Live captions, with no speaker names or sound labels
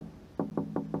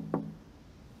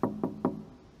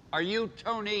Are you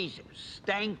Tony's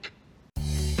stank?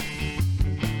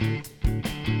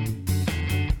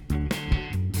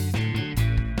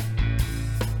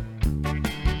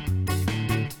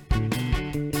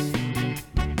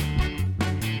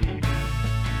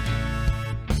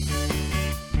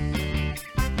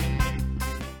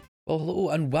 Well, hello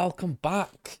and welcome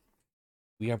back.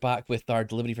 We are back with our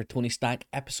Delivery for Tony Stank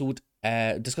episode,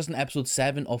 discussing episode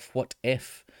 7 of What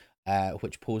If,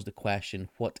 which posed the question: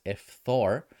 what if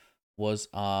Thor was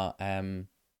an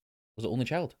only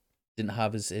child, didn't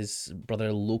have his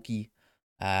brother Loki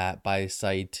by his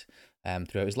side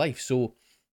throughout his life? So,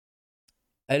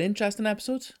 an interesting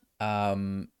episode.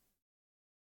 We'll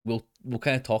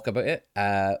kind of talk about it,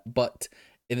 but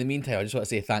in the meantime, I just want to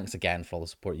say thanks again for all the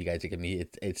support you guys are giving me.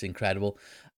 It's incredible.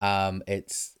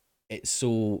 It's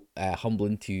so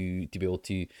humbling to be able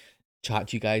to chat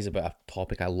to you guys about a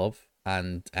topic I love,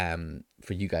 and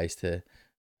for you guys to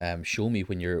show me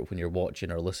when you're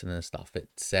watching or listening and stuff.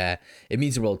 It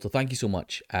means the world. So thank you so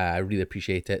much. I really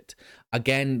appreciate it.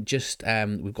 Again, just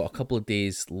we've got a couple of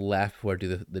days left before I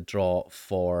do the draw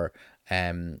for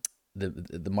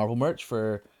the Marvel merch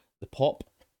for the pop,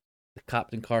 the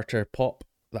Captain Carter pop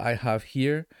that I have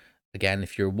here. Again,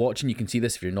 if you're watching, you can see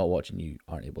this. If you're not watching, you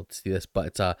aren't able to see this. But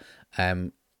it's a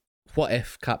what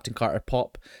if Captain Carter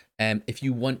pop. If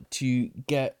you want to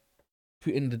get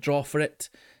put in the draw for it,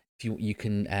 if you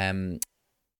can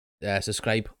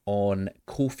subscribe on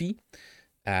Ko-fi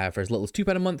for as little as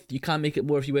 £2 a month. You can make it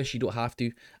more if you wish. You don't have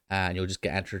to, and you'll just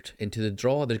get entered into the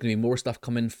draw. There's going to be more stuff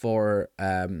coming for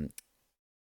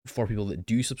people that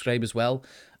do subscribe as well.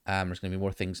 There's going to be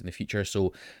more things in the future,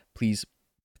 so please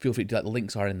feel free to do that. The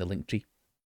links are in the link tree.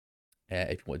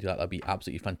 If you want to do that, that'd be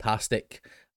absolutely fantastic.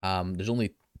 There's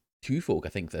only 2 folk I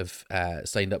think that have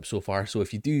signed up so far. So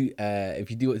if you do want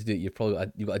to do it, you've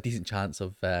got a decent chance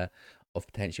of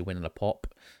potentially winning a pop.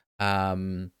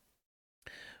 But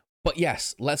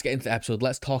yes, let's get into the episode.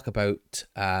 Let's talk about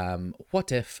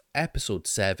what if episode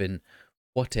 7.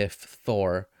 What if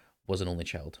Thor was an only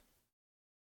child?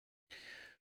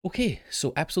 Okay,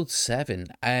 so episode 7.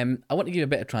 I want to give a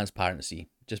bit of transparency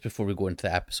just before we go into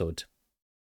the episode.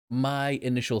 My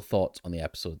initial thoughts on the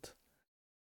episode.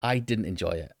 I didn't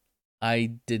enjoy it.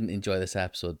 I didn't enjoy this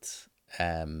episode.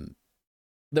 There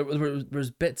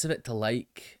was bits of it to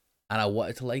like, and I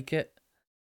wanted to like it,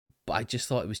 but I just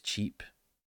thought it was cheap.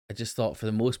 I just thought for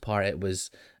the most part it was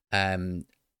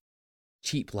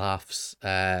cheap laughs.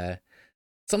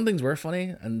 Some things were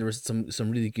funny, and there was some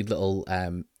really good little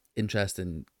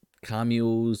interesting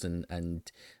cameos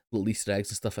and little Easter eggs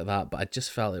and stuff like that, but I just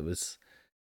felt it was,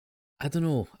 I don't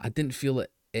know, I didn't feel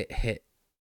it hit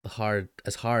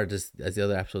as hard as the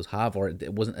other episodes have, or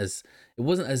it wasn't as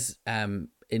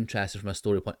interesting from a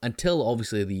story point until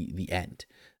obviously the end.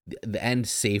 The end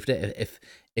saved it. If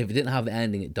it didn't have the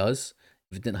ending, it does.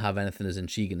 If it didn't have anything as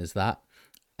intriguing as that,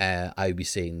 I would be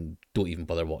saying don't even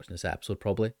bother watching this episode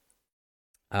probably.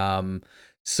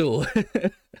 So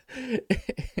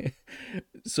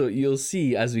so you'll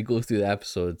see as we go through the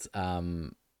episodes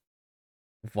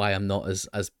why I'm not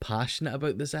as passionate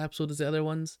about this episode as the other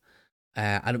ones.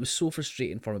 And it was so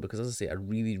frustrating for me because, as I say, I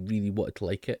really, really wanted to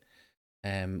like it.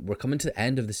 We're coming to the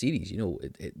end of the series, you know,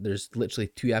 there's literally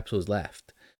 2 episodes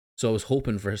left. So I was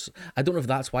hoping for, I don't know if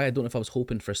that's why, I don't know if I was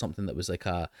hoping for something that was like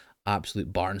a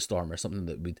absolute barnstorm or something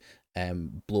that would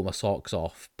blow my socks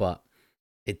off, but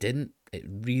it didn't. It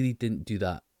really didn't do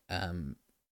that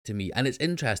to me. And it's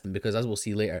interesting because, as we'll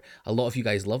see later, a lot of you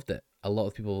guys loved it. A lot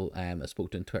of people I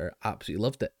spoke to on Twitter absolutely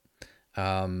loved it.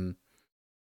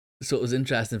 So it was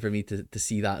interesting for me to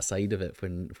see that side of it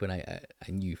when I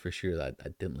knew for sure that I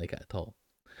didn't like it at all.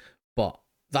 But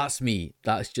that's me.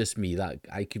 That's just me. That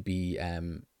I could be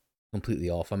completely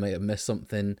off. I might have missed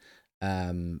something.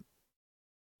 But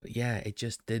yeah, it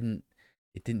just didn't.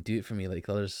 It didn't do it for me like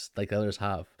others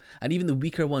have. And even the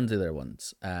weaker ones are their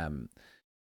ones.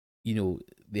 You know,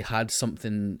 they had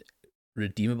something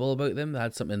redeemable about them. They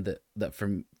had something that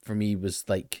for me was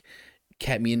like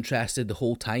kept me interested the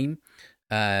whole time.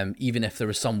 Even if there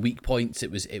was some weak points,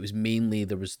 it was mainly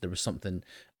there was something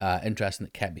interesting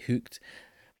that kept me hooked.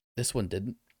 This one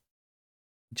didn't.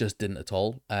 Just didn't at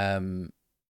all.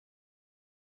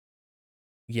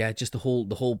 Yeah, just the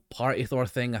whole party Thor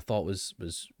thing I thought was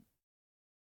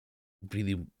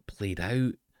really played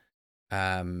out.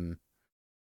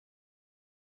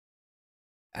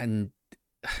 And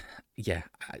yeah,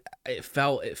 it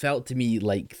felt to me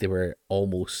like they were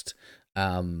almost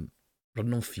running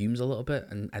on fumes a little bit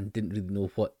and didn't really know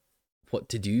what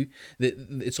to do.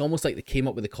 It's almost like they came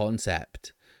up with a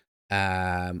concept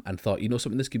and thought, you know,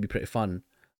 something, this could be pretty fun,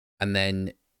 and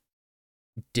then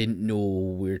didn't know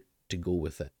where to go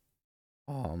with it.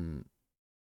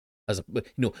 as a, you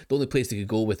know, the only place they could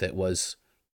go with it was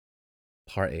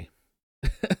party.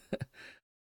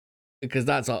 Because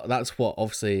that's what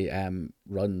obviously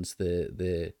runs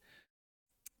the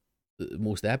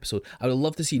most of the episode. I would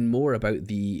love to see more about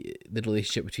the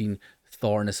relationship between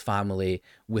Thor and his family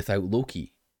without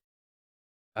Loki.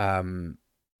 Um,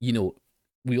 you know,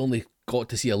 we only got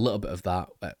to see a little bit of that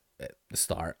at the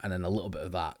start, and then a little bit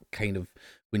of that kind of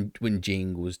when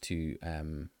Jane goes to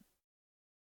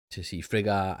see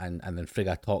Frigga, and then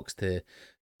Frigga talks to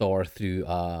Thor through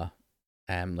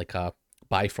like a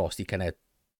Bifrosty kind of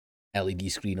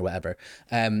LED screen or whatever.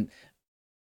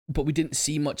 But we didn't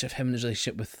see much of him in his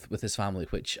relationship with his family,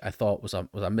 which I thought was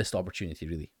a missed opportunity,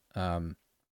 really.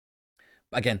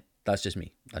 Again, that's just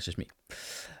me. That's just me.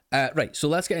 Right, so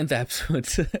let's get into the episode.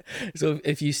 So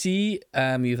if you see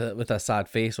me with a sad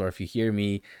face, or if you hear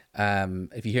me,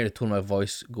 if you hear the tone of my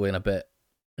voice going a bit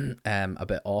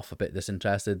off, a bit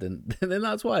disinterested, then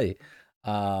that's why.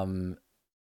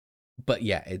 But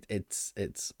yeah, it's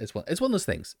one of those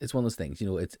things. It's one of those things. You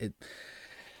know,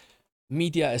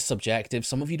 media is subjective.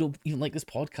 Some of you don't even like this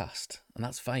podcast, and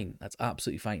that's fine. That's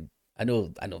absolutely fine. I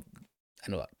know. That's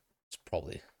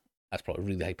probably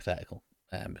really hypothetical,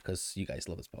 because you guys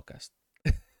love this podcast.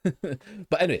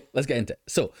 But anyway, let's get into it.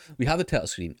 So we have the title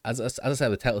screen. As I said,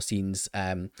 with title scenes,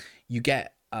 you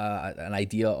get an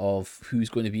idea of who's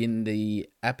going to be in the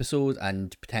episode,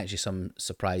 and potentially some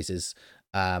surprises,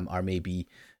 or maybe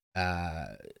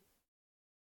not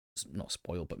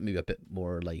spoiled, but maybe a bit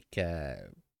more like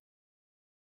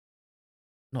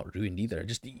not ruined either.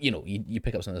 Just, you know, you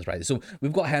pick up some of the surprises. So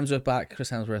we've got Hemsworth back,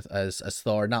 Chris Hemsworth as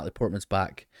Thor, Natalie Portman's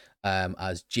back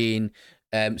as Jane.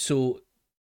 So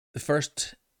the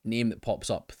first name that pops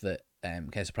up that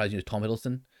kind of surprised you is Tom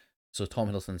Hiddleston. So Tom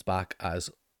Hiddleston's back as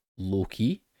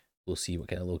Loki. We'll see what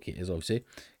kind of Loki it is, obviously.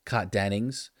 Kat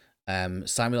Dennings,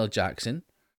 Samuel L. Jackson,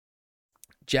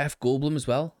 Jeff Goldblum as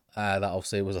well. That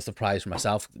obviously was a surprise for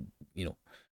myself. You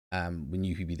know, we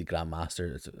knew he'd be the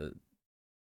Grandmaster. It's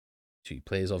who he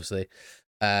plays, obviously.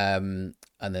 And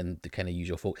then the kind of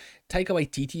usual folk. Taika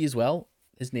Waititi as well.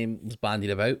 His name was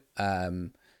bandied about.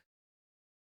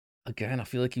 Again, I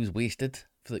feel like he was wasted.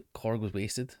 I feel like Korg was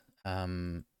wasted.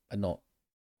 And not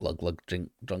glug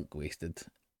drunk wasted.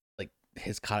 Like,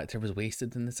 his character was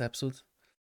wasted in this episode.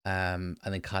 And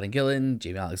then Karen Gillan,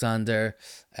 Jamie Alexander,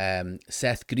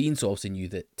 Seth Green. So obviously knew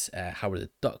that Howard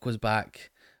the Duck was back,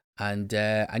 and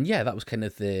yeah, that was kind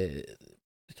of the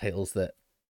titles that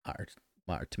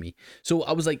mattered to me. So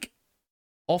I was like,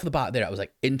 off the bat there, I was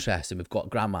like, interesting. We've got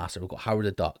Grandmaster, we've got Howard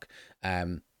the Duck.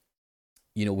 You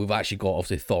know, we've actually got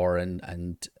obviously Thor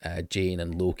and Jane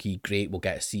and Loki. Great. We'll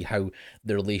get to see how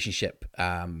the relationship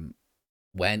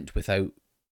went without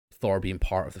Thor being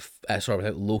part of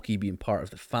without Loki being part of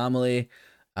the family.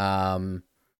 And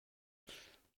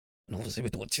obviously we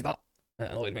don't see that. I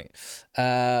know what you mean.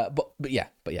 But yeah.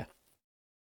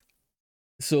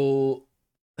 So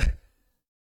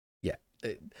yeah,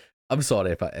 I'm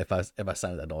sorry if I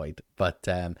sound annoyed, but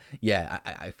yeah,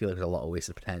 I feel like there's a lot of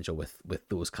wasted potential with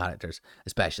those characters,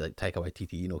 especially like Taika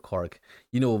Waititi. You know, Korg.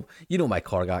 You know my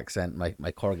Korg accent,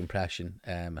 my Korg impression,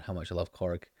 and how much I love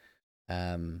Korg.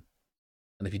 And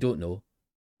if you don't know,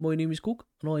 my name is Coke,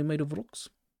 and I'm made of rocks.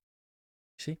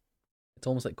 See? It's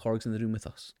almost like Korg's in the room with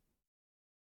us.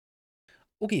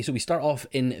 Okay, so we start off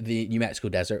in the New Mexico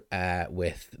desert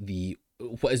with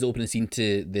what is the opening scene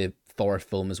to the Thor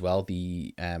film as well.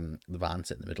 The van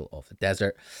sit in the middle of the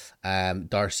desert.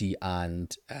 Darcy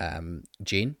and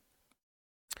Jane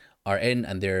are in,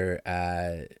 and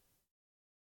they're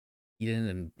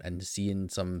eating and seeing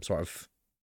some sort of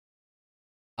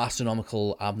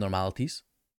astronomical abnormalities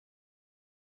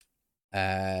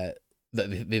that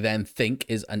they then think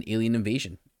is an alien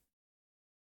invasion.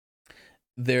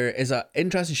 There is an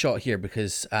interesting shot here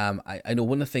because I know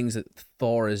one of the things that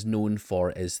Thor is known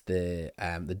for is the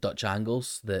Dutch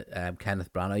angles that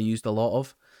Kenneth Branagh used a lot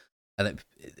of, and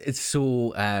it's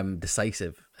so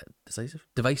divisive.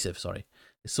 Sorry,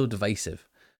 it's so divisive.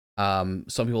 Some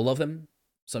people love them,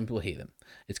 some people hate them.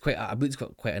 It's I believe it's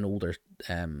quite an older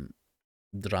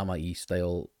drama-y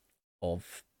style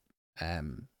of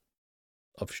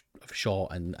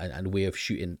shot and way of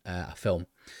shooting a film.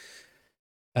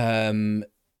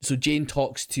 So Jane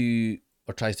talks to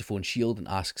or tries to phone Shield and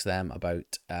asks them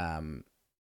about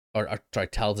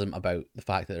tells them about the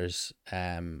fact that there's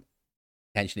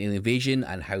ancient alien invasion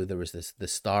and how there was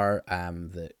this star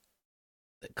that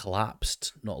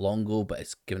collapsed not long ago, but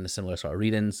it's given a similar sort of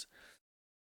readings.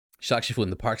 She's actually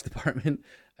phoned the parks department,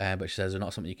 but she says they're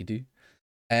not something you could do.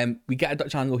 We get a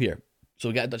Dutch angle here. So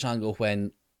we get a Dutch angle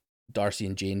when Darcy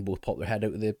and Jane both pop their head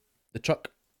out of the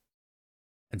truck.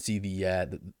 and see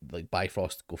the like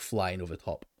Bifrost go flying over the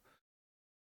top.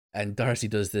 And Darcy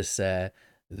does this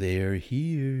 "They're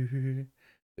here,"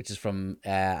 which is from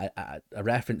a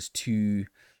reference to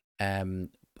I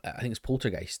think it's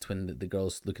Poltergeist when the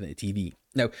girl's looking at the TV.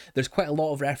 Now, there's quite a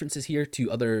lot of references here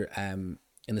to other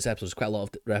in this episode. There's quite a lot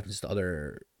of references to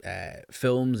other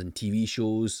films and TV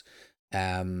shows,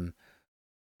 and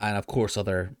of course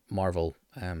other Marvel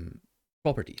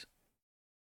properties.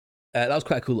 That was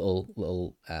quite a cool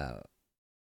little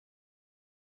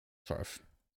sort of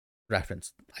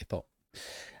reference, I thought.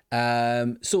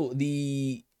 So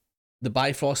the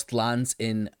Bifrost lands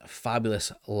in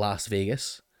fabulous Las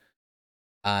Vegas,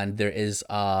 and there is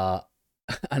an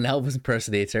Elvis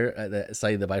impersonator at the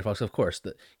side of the Bifrost. Of course,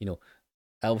 that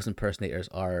Elvis impersonators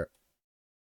are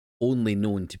only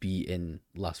known to be in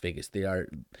Las Vegas.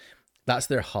 That's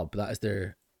their hub. That is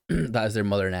their that is their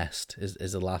mother nest. Is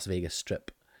the Las Vegas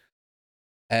Strip.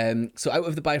 So out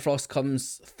of the Bifrost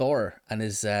comes Thor and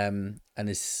his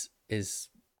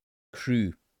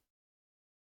crew.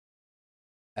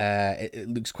 It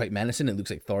looks quite menacing. It looks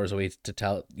like Thor's a way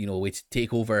to a way to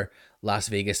take over Las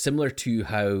Vegas, similar to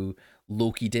how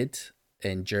Loki did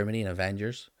in Germany in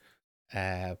Avengers.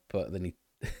 But then he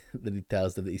then he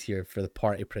tells them that he's here for the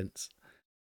party prince.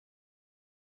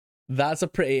 That's a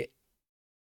pretty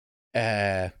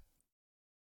it's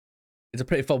a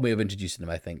pretty fun way of introducing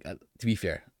them, I think. To be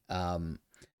fair,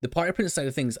 the party prince side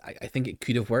of things, I think it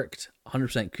could have worked.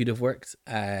 100% could have worked,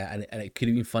 and it could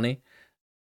have been funny,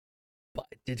 but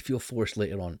it did feel forced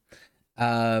later on.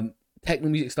 Techno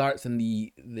music starts, and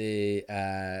the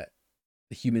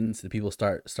humans, the people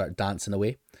start dancing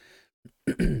away,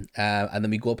 and then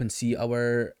we go up and see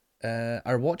our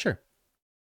watcher,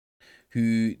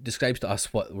 who describes to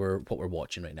us what we're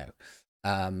watching right now.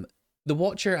 The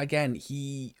watcher, again,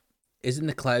 he is in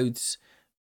the clouds.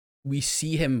 We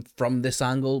see him from this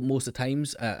angle most of the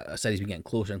times. I said he's been getting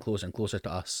closer and closer and closer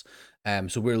to us.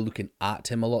 So we're looking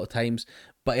at him a lot of times.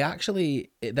 But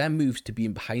it then moves to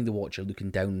being behind the watcher,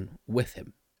 looking down with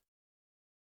him.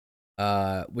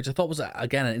 Which I thought was,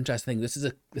 again, an interesting thing. This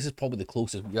is probably the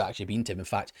closest we've actually been to him. In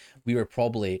fact, we were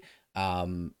probably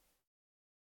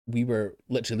we were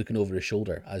literally looking over his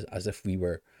shoulder as if we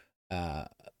were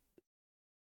kind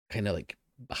of like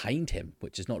behind him,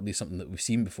 which is not really something that we've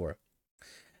seen before.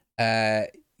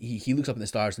 He looks up in the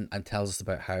stars and tells us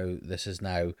about how this is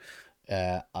now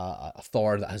a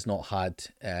Thor that has not had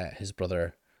his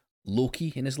brother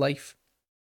Loki in his life,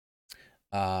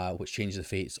 which changes the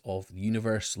fates of the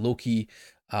universe. Loki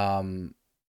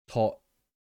taught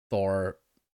Thor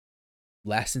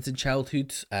lessons in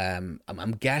childhood.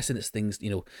 I'm guessing it's things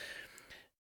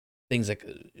like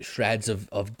shreds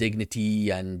of dignity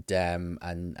and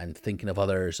thinking of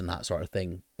others and that sort of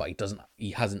thing. But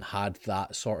he hasn't had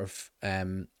that sort of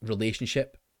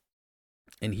relationship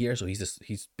in here, so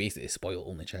he's basically a spoiled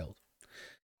only child.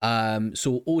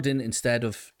 So Odin, instead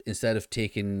of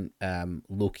taking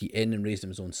Loki in and raising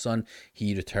him his own son,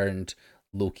 he returned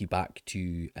Loki back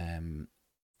to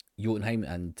Jotunheim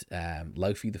and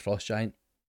Laufey, the frost giant.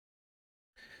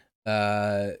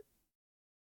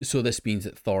 So this means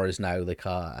that Thor is now like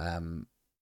a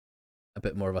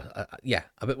bit more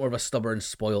of a stubborn,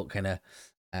 spoiled kind of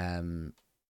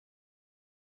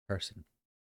person.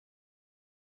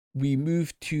 We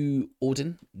move to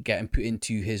Odin, getting put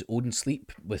into his Odin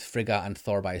sleep with Frigga and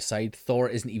Thor by his side. Thor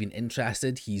isn't even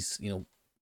interested. He's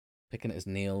picking at his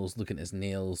nails, looking at his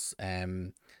nails,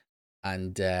 and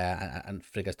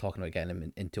Frigga's talking about getting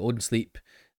him into Odin sleep.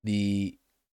 The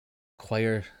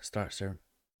choir starts their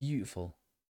beautiful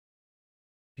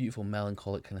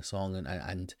melancholic kind of song,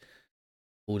 and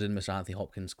Odin, Mr. Anthony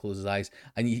Hopkins, closes his eyes,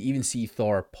 and you even see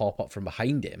Thor pop up from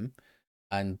behind him,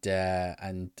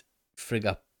 and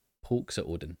Frigga pokes at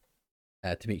Odin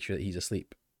to make sure that he's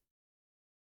asleep.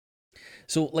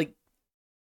 So like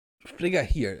Frigga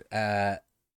here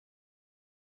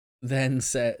then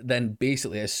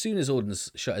basically, as soon as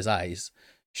Odin's shut his eyes,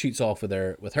 shoots off with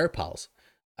her pals,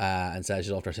 and says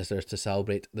she's off to her sisters to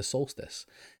celebrate the solstice.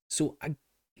 So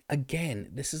again,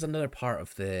 this is another part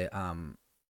of the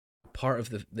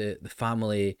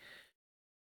family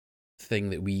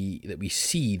thing that we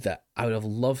see that I would have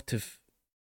loved to,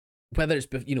 whether it's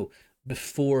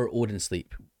before Odin's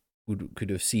sleep, could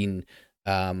have seen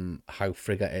how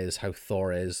Frigga is, how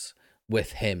Thor is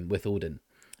with Odin.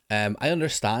 I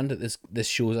understand that this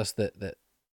shows us that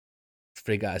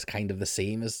Frigga is kind of the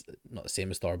same as, not the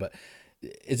same as Thor, but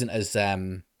isn't as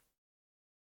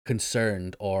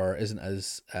concerned, or isn't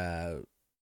as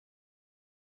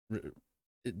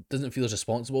it doesn't feel as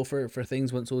responsible for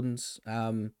things once Odin's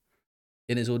in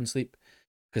his Odin sleep.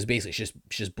 because basically she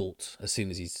just bolts as soon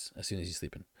as he's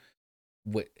sleeping,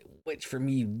 which for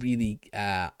me really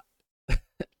kind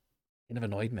of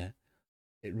annoyed me.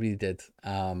 It really did.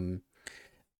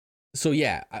 So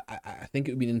yeah, I think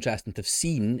it would be interesting to have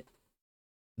seen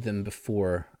them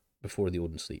before the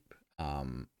Odin sleep.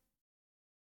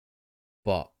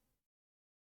 But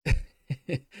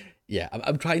yeah,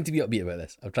 I'm trying to be upbeat about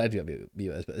this. I'm trying to be upbeat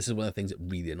about this, but this is one of the things that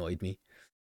really annoyed me.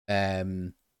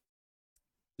 So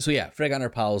yeah, Frigga and her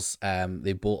pals,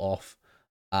 they bolt off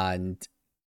and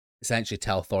essentially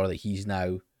tell Thor that he's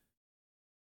now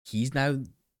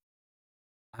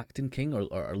acting king,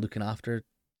 or looking after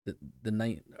the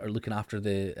night, or looking after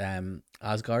the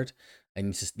Asgard, and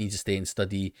needs to stay and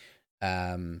study,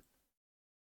 and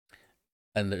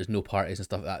there's no parties and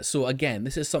stuff like that. So again,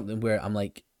 this is something where I'm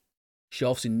like, she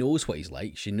obviously knows what he's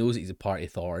like. She knows that he's a party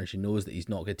Thor, and she knows that he's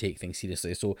not going to take things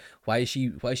seriously. So why is she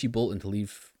bolting to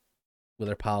leave with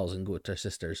her pals and go to her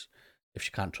sisters if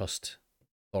she can't trust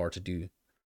Thor to do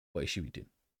what he should be doing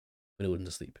when Odin's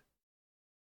asleep?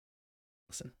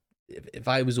 Listen, if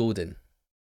I was Odin,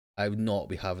 I would not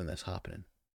be having this happening.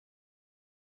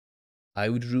 I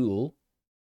would rule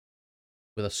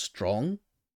with a strong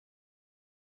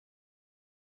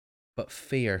but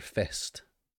fair fist.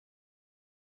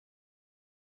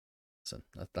 Listen,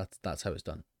 that's how it's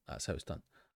done. That's how it's done.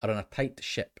 I run a tight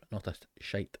ship, not a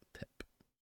shite tip.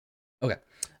 Okay.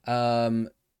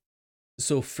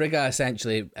 So Frigga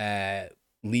essentially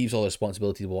leaves all the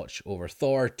responsibility to watch over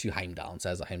Thor to Heimdall, and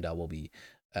says that Heimdall will be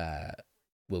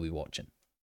watching.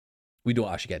 We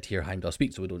don't actually get to hear Heimdall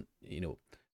speak, so we don't,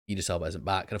 Idris Elba isn't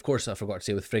back. And of course, I forgot to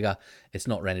say with Frigga, it's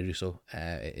not Rene Russo.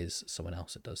 It is someone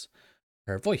else that does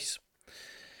her voice.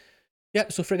 Yeah,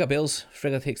 so Frigga bails.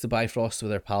 Frigga takes the Bifrost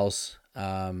with her pals,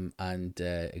 and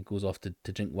it goes off to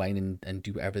drink wine and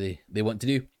do whatever they want to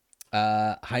do.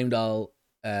 Heimdall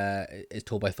is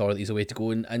told by Thor that he's away to go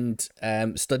and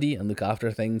study and look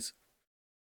after things.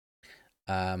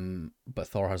 But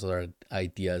Thor has other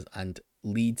ideas and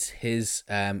leads his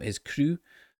crew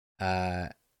to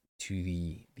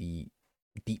the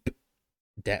deep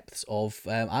depths of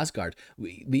Asgard.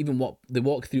 They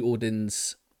walk through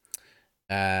Odin's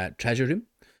treasure room,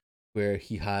 where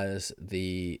he has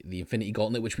the Infinity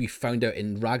Gauntlet, which we found out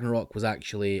in Ragnarok was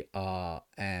actually a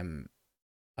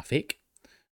fake.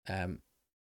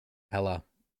 Hela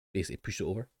basically pushed it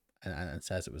over and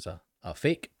says it was a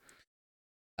fake.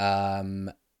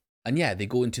 And yeah, they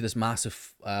go into this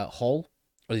massive hall,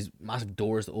 or these massive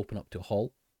doors that open up to a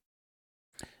hall,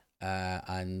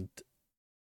 and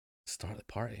start the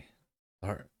party.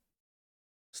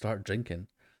 Start drinking.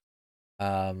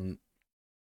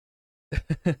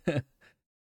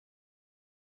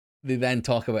 They then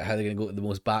talk about how they're going to go to the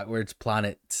most backwards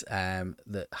planet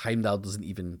that Heimdall doesn't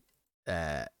even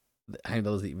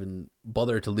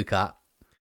bother to look at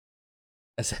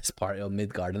as his party on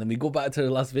Midgard, and then we go back to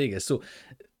Las Vegas. So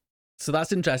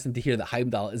that's interesting to hear that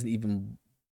Heimdall isn't even,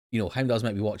 Heimdall's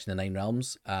might be watching the Nine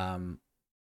Realms,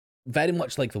 very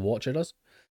much like the Watcher does,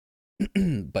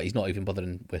 but he's not even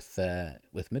bothering with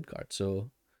Midgard.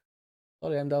 So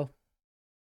sorry, Heimdall,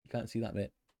 you can't see that,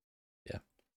 mate. Yeah.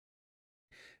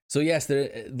 So yes,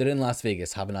 they're in Las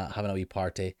Vegas having a wee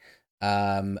party.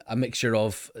 A mixture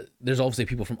of, there's obviously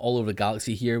people from all over the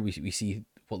galaxy here. We see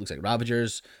what looks like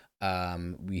Ravagers.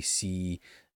 We see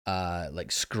like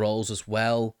Skrulls as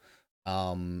well.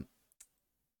 The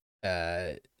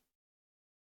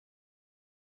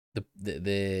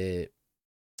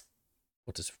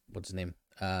what's his name?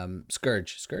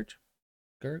 Scourge.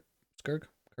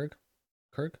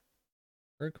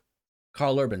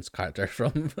 Carl Urban's character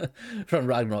from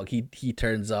Ragnarok. He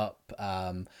turns up,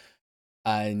 and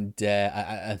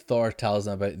Thor tells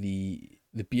him about the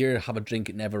beer. Have a drink,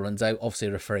 it never runs out. Obviously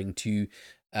referring to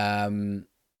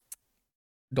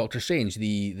Doctor Strange,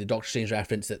 the Doctor Strange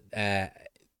reference that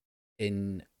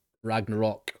in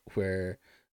Ragnarok, where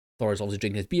Thor is obviously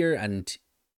drinking his beer and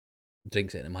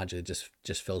drinks it and magically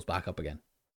just fills back up again.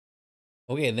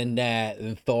 Okay,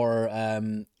 then Thor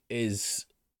is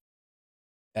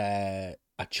a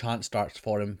chant starts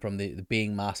for him from the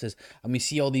baying masses, and we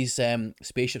see all these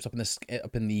spaceships up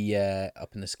in the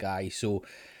sky. So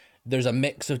there's a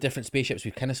mix of different spaceships.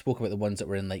 We've kind of spoke about the ones that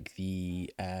were in like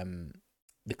the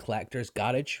collector's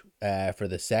garage for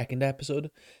the second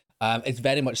episode. It's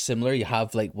very much similar. You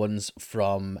have like ones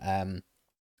from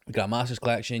the Grandmaster's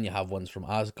collection. You have ones from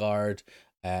Asgard.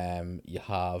 You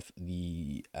have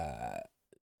the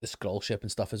Skrull ship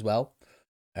and stuff as well.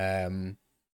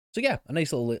 So yeah, a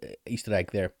nice little Easter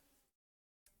egg there.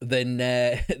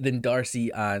 Then Darcy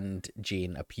and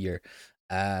Jane appear,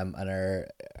 and are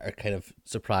kind of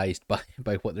surprised by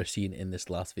what they're seeing in this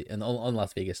on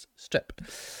Las Vegas Strip.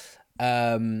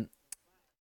 Um,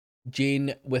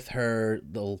 Jane with her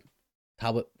little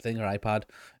tablet thing, her iPad,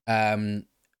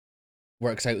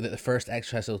 works out that the first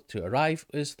extraterrestrial to arrive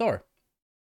is Thor.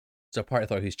 So part of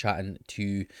Thor who's chatting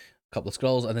to a couple of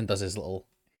Skrulls and then does his little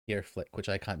hair flick, which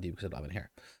I can't do because I don't have any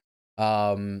hair.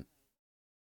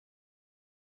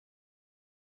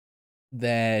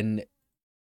 Then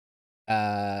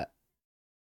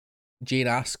Jane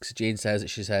says, Jane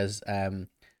says she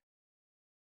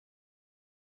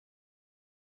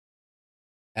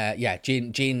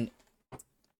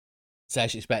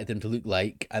expected him to look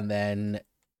like, and then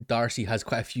Darcy has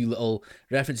quite a few little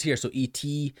references here. So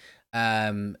E.T.,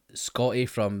 Scotty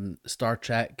from Star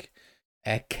Trek,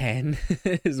 Ken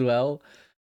as well,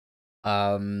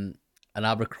 an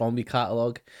Abercrombie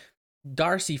catalogue.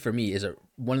 Darcy for me is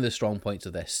one of the strong points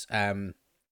of this. A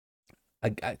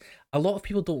lot of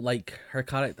people don't like her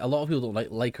character. A lot of people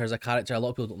don't like her as a character. A lot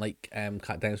of people don't like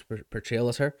Kat Dennings' portrayal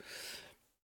as her.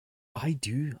 I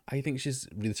do. I think she's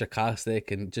really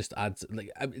sarcastic and just adds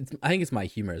I think it's my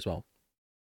humor as well.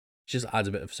 She just adds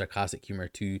a bit of sarcastic humor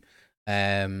to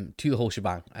the whole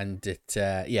shebang, and it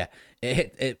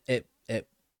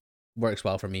works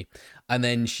well for me. And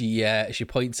then she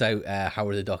points out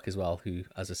Howard the Duck as well, who,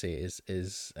 as I say, is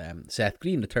Seth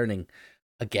Green returning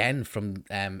again from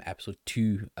episode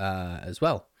 2 as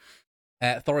well.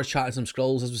 Thor is chatting some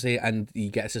Skrulls, as we say, and he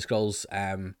gets the Skrulls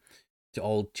to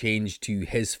all change to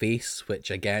his face, which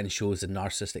again shows the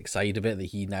narcissistic side of it that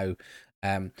he now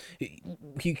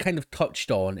he kind of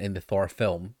touched on in the Thor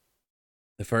film,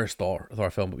 the first Thor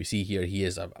film, but we see here he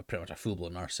is a pretty much a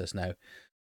full-blown narcissist now,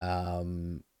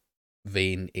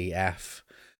 vain AF,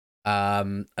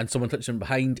 and someone touched him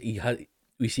behind.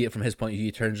 We see it from his point of view.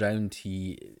 He turns around,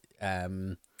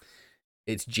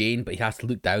 it's Jane, but he has to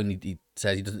look down. He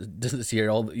says he doesn't see her.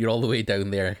 You're all the way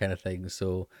down there, kind of thing.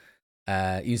 So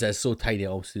he says, so tiny,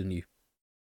 almost too new.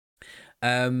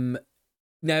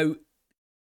 Now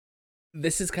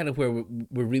this is kind of where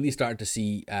we're really starting to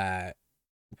see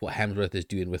what Hemsworth is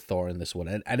doing with Thor in this one,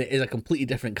 and it is a completely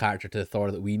different character to the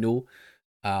Thor that we know.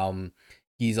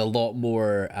 He's a lot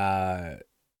more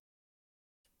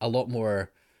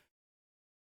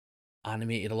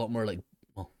animated, a lot more like,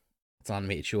 well, it's an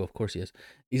animated show, of course he is.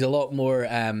 He's a lot more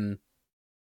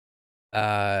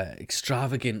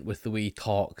extravagant with the way he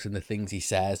talks and the things he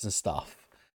says and stuff.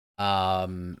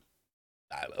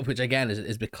 Which again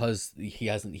is because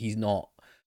he's not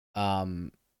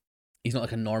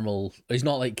like a normal, he's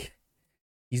not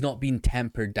being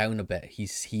tempered down a bit.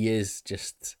 He is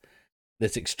just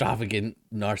this extravagant,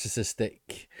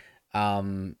 narcissistic,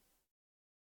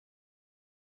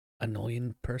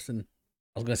 annoying person.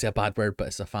 I was going to say a bad word, but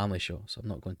it's a family show, so I'm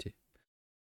not going to.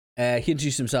 He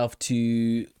introduced himself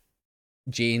to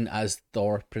Jane as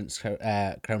Thor,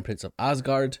 Crown Prince of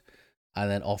Asgard, and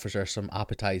then offers her some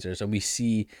appetizers. And we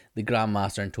see the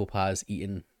Grandmaster and Topaz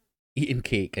eating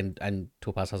cake, and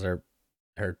Topaz has her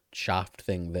shaft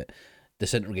thing that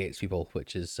disintegrates people,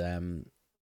 which is kind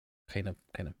of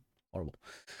horrible.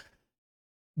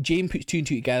 Jane puts 2 and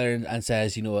 2 together and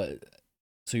says,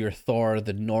 so you're Thor,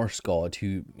 the Norse god,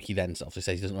 who he then obviously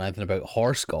says he doesn't know anything about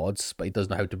horse gods, but he does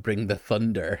know how to bring the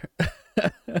thunder.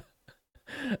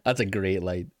 That's a great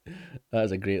line.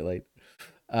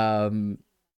 And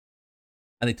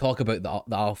they talk about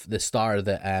the star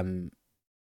that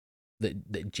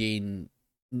Jane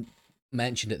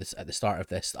mentioned at the start of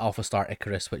this, Alpha Star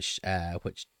Icarus, which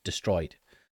was destroyed.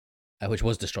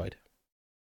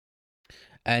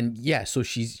 And yeah, so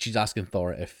she's asking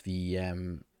Thor if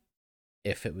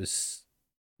it was,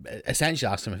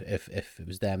 essentially asking him if it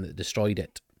was them that destroyed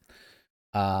it.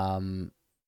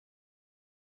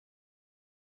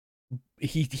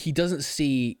 He doesn't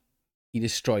say he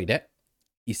destroyed it.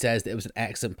 He says that it was an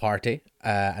excellent party,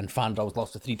 and Fandral was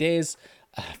lost for 3 days,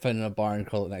 found in a barn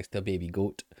crawled next to a baby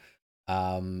goat.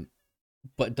 But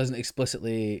it doesn't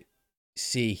explicitly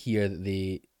say here that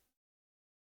they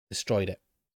destroyed it.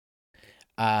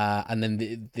 And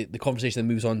then the conversation then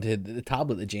moves on to the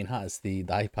tablet that Jane has, the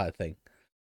iPad thing.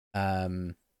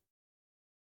 And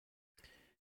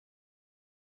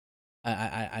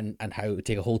how it would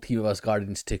take a whole team of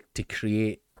Asgardians to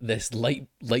create this light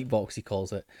box, he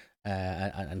calls it,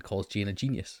 and calls Jane a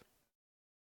genius.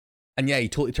 And yeah, he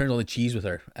totally turns on the cheese with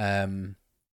her,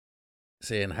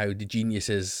 saying how the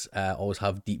geniuses always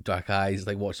have deep dark eyes,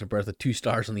 like watching the birth of 2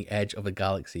 stars on the edge of a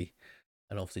galaxy.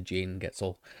 And obviously Jane gets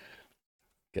all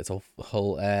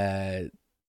a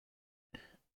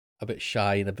bit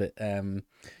shy and a bit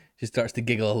she starts to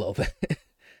giggle a little bit.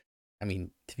 I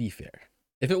mean, to be fair,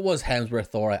 If it was Hemsworth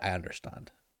Thor, I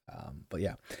understand. But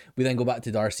yeah, we then go back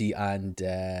to Darcy and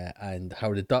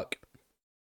Howard the Duck.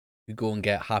 We go and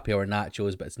get happy hour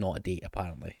nachos, but it's not a date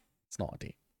apparently. It's not a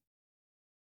date.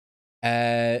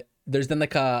 There's then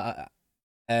like a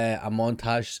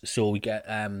montage, so we get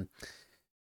a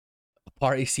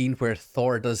party scene where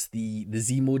Thor does the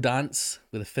Zemo dance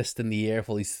with a fist in the air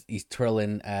while he's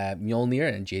twirling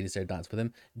Mjolnir, and Jane is there dancing with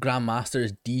him. Grandmaster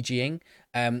is DJing.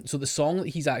 So the song that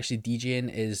he's actually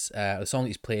DJing is the song that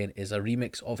he's playing is a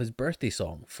remix of his birthday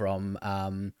song from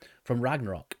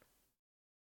Ragnarok,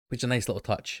 which is a nice little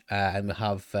touch. And we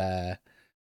have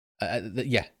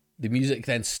the music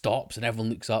then stops and everyone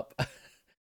looks up.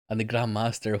 And the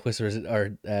Grandmaster whispers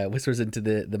into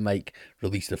the mic,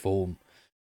 "Release the foam."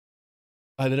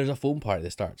 And there's a foam party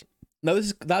that starts. Now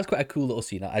that's quite a cool little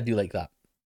scene. I do like that.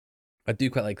 I do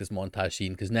quite like this montage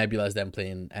scene because Nebula is then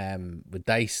playing with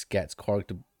dice, gets Korg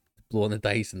to blow on the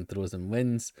dice and throws and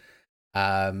wins.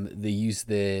 They use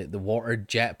the water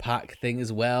jetpack thing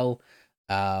as well.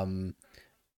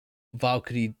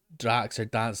 Valkyrie, Drax are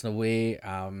dancing away.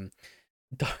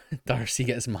 Darcy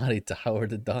gets married to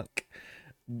Howard the Duck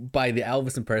by the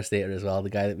Elvis impersonator as well, the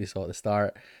guy that we saw at the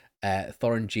start.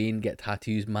 Thor and Jane get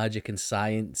tattoos, magic and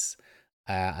science,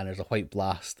 and there's a white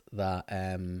blast that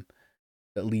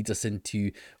leads us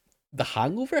into the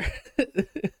Hangover,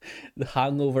 the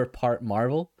Hangover part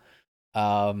Marvel,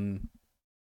 where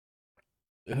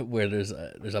there's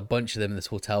a bunch of them in this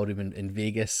hotel room in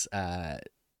Vegas,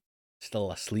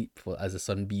 still asleep as the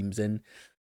sun beams in.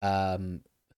 Thor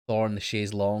on the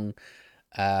chaise longue.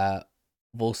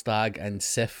 Volstagg and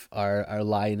Sif are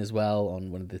lying as well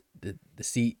on one of the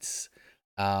seats.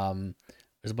 There's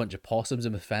a bunch of possums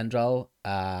in with Fendral,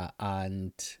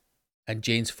 and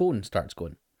Jane's phone starts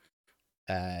going.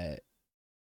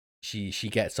 She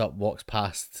gets up, walks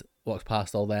past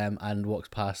all them, and walks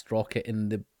past Rocket in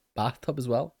the bathtub as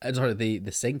well. Sorry,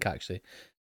 the sink actually,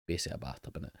 basically a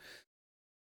bathtub in it.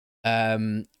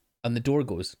 And the door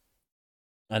goes.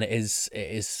 And it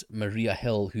is Maria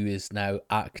Hill, who is now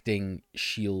acting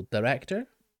Shield director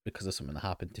because of something that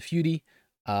happened to Fury.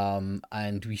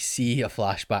 And we see a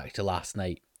flashback to last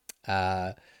night.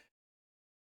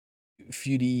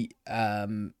 Fury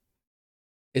isn't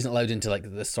allowed into like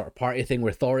this sort of party thing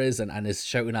where Thor is and is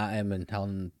shouting at him and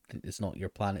telling him it's not your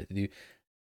planet to do.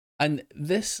 And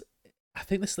I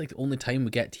think this is like the only time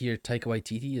we get to hear Taika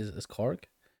Waititi as Korg.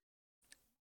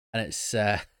 And it's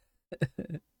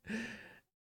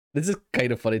this is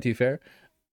kind of funny, to be fair.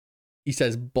 He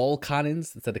says ball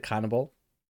cannons instead of cannonball.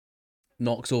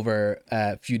 Knocks over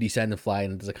Fury sending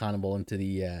flying and does a cannonball into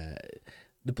the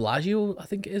Bellagio, I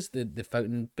think it is. The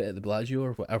fountain bit of the Bellagio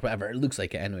or whatever. It looks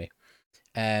like it anyway.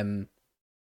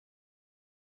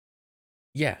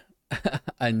 Yeah.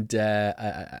 and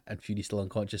Fury's still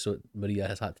unconscious, so Maria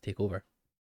has had to take over.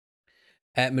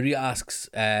 Maria asks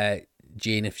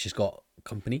Jane if she's got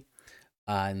company.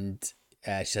 And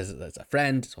she says that it's a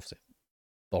friend. It's obviously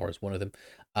Thor is one of them.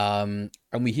 And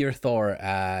we hear Thor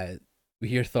in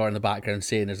the background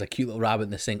saying there's a cute little rabbit in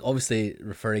the sink, obviously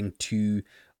referring to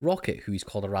Rocket, who he's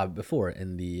called a rabbit before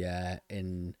in the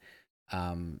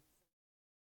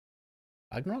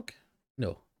Ragnarok?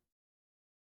 No.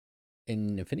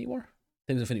 In Infinity War? I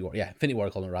think it was Infinity War. Yeah, Infinity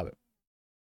War called him a rabbit.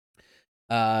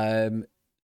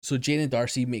 So Jane and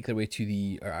Darcy make their way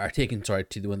to are taken to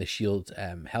the one of the Shield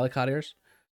helicarriers.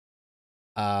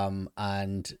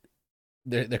 And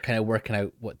they're kind of working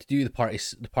out what to do. The party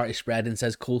spreading,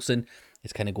 says Coulson.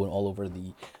 It's kind of going all over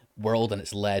the world, and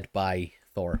it's led by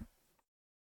Thor,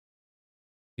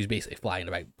 who's basically flying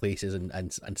about places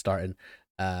and starting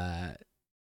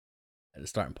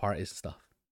parties and stuff.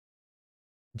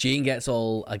 Jane gets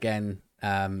all again.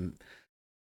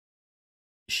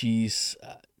 She's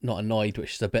not annoyed, but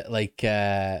she's a bit like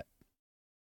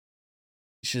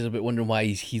she's a bit wondering why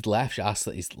he's left. She asks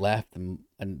that he's left and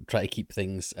try to keep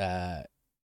things try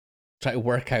to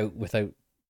work out without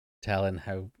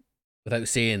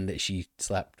saying that she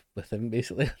slept with him,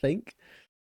 basically, I think.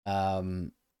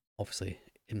 Obviously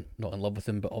not in love with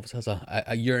him, but obviously has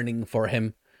a yearning for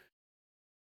him,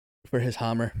 for his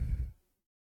hammer.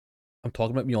 I'm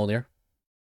talking about Mjolnir.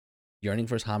 Yearning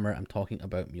for his hammer. I'm talking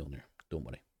about Mjolnir. Don't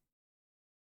worry.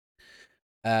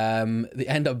 They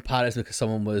end up in Paris because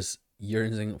someone was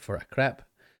yearning for a crepe,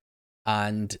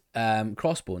 and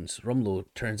Crossbones Rumlow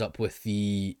turns up with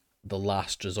the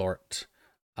last resort,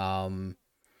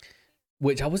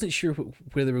 which I wasn't sure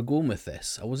where they were going with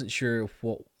this. I wasn't sure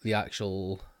what the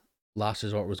actual last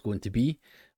resort was going to be,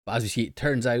 but as we see, it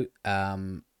turns out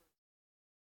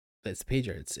it's the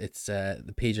pager. It's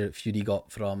the pager that Fury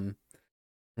got from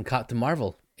Captain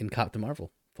Marvel in Captain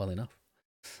Marvel. Funnily enough,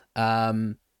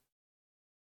 Um,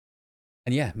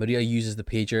 and yeah, Maria uses the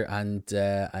pager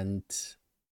and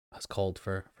that's called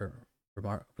for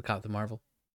Captain Marvel.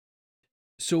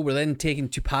 So we're then taken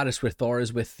to Paris where Thor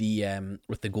is with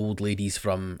the gold ladies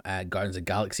from Guardians of the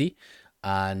Galaxy,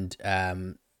 and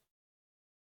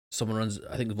someone runs.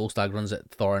 I think Volstagg runs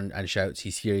at Thor and shouts,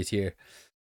 "He's here! He's here!"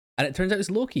 And it turns out it's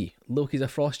Loki. Loki's a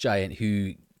frost giant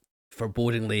who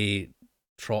forebodingly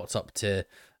trots up to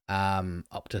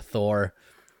Thor,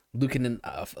 looking in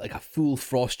like a full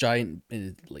frost giant,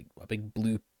 like a big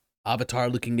blue avatar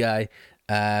looking guy,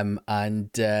 and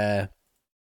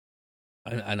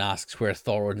asks where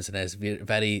Thor Odinson is.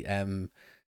 Very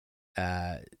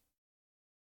uh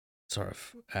sort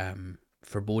of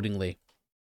forebodingly,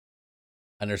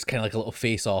 and there's kind of like a little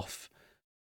face off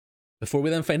before we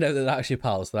then find out that they're actually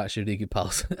pals. They're actually really good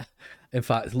pals. In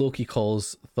fact, Loki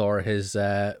calls Thor his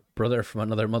brother from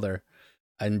another mother,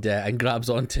 and grabs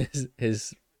onto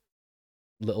his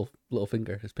little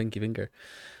finger, his pinky finger.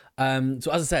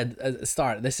 So as I said at the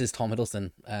start, this is Tom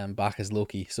Hiddleston back as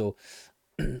Loki. So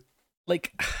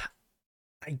like,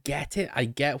 I get it. I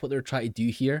get what they're trying to do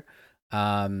here.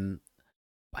 Again,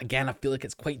 I feel like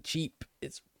it's quite cheap.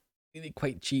 It's really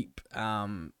quite cheap.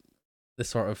 The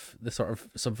sort of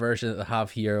subversion that they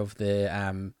have here of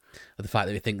the fact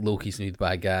that we think Loki's the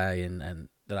bad guy and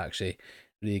they're actually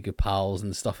really good pals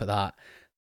and stuff like that.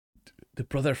 The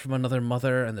brother from another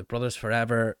mother and the brothers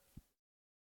forever.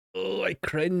 Oh, I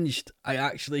cringed. I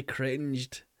actually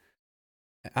cringed.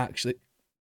 I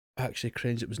actually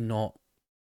cringed. It was not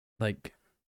like,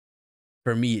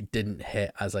 for me, it didn't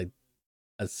hit as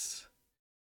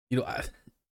you know, I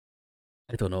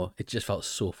don't know. It just felt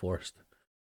so forced.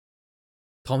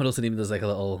 Tom Hiddleston even does like a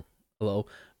little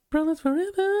brothers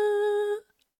forever,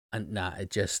 and nah, it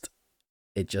just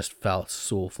felt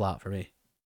so flat for me.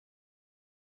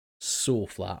 So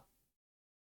flat.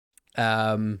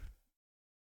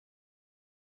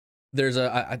 There's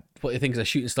what do you think is a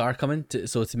shooting star coming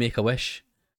to make a wish.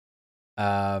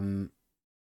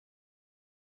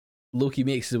 Loki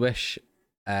makes his wish.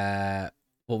 Well,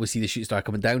 we see the shooting star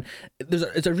coming down.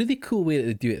 It's a really cool way that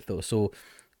they do it though. So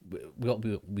we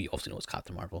obviously know it's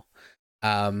Captain Marvel.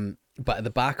 But at the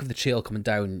back of the trail coming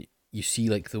down, you see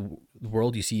like the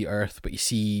world, you see Earth, but you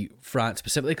see France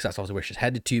specifically because that's obviously where she's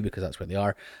headed to because that's where they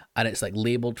are, and it's like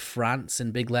labeled France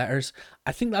in big letters.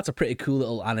 I think that's a pretty cool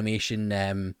little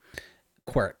animation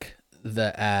quirk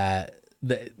that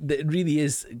really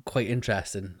is quite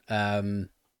interesting.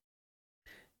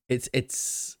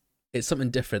 It's something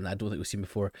different that I don't think we've seen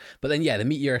before. But then yeah, the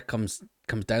meteor comes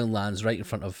down, lands right in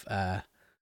front of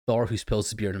Thor, who spills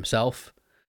his beer on himself.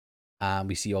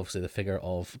 We see obviously the figure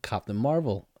of Captain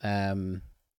Marvel flying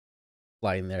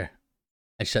there.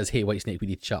 And she says, "Hey, Whitesnake, we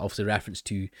need to chat." Obviously reference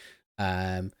to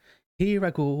 "Here I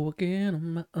Go Again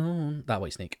on My Own." That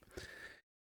Whitesnake.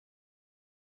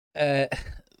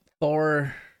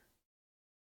 Thor,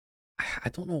 I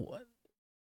don't know what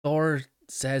Thor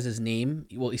says his name.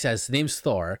 Well, he says his name's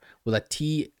Thor with a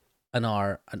T, an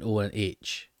R, an O, and an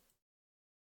H,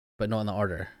 but not in the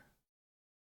order.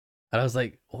 And I was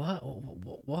like, what?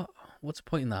 What's the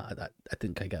point in that? I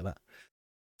didn't quite get that.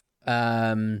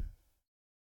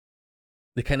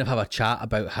 They kind of have a chat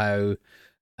about how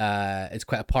it's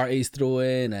quite a party he's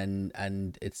throwing,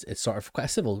 and it's sort of quite a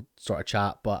civil sort of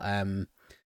chat. But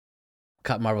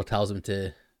Captain Marvel tells him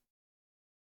to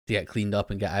get cleaned up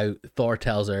and get out. Thor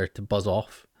tells her to buzz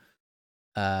off.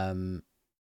 And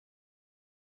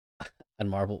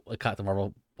Captain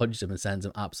Marvel punches him and sends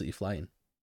him absolutely flying.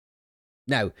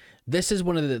 Now, this is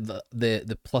one of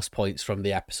the plus points from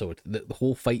the episode, the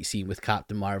whole fight scene with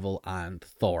Captain Marvel and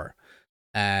Thor.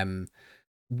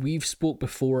 We've spoke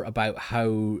before about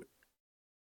how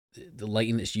the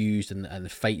lighting that's used and the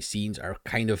fight scenes are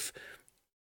kind of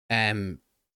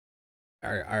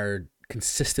are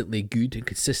consistently good and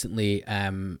consistently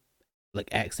like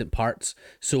excellent parts.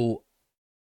 So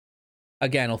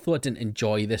again, although I didn't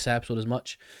enjoy this episode as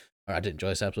much, or I didn't enjoy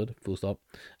this episode, full stop.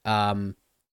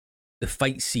 The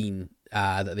fight scene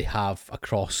that they have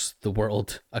across the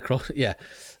world, it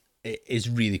is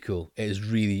really cool. It is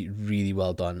really, really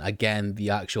well done. Again,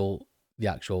 the actual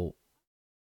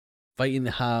fighting they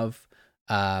have,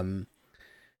 so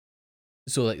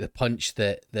like the punch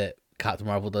that Captain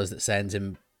Marvel does that sends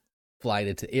him flying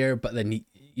into the air, but then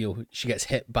she gets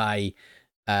hit by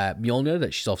Mjolnir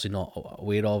that she's obviously not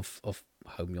aware of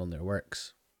how Mjolnir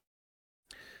works.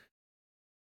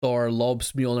 Thor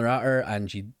lobs Mjolnir at her and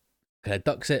she kind of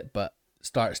ducks it, but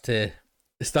starts to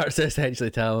essentially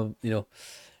tell him,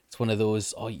 it's one of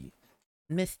those, "Oh, you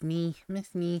missed me,"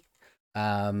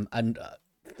 and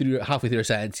halfway through her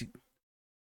sentence,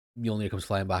 Mjolnir comes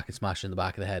flying back and smashes in the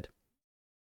back of the head.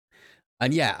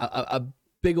 And yeah, a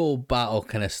big old battle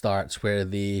kind of starts where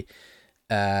they,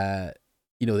 they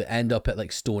end up at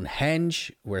like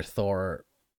Stonehenge, where Thor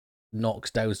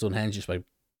knocks down Stonehenge just by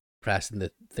pressing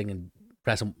the thing and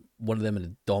pressing one of them, and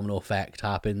a domino effect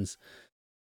happens.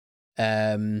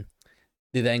 They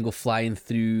then go flying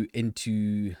through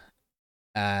into,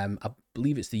 I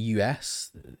believe it's the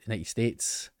US, the United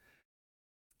States.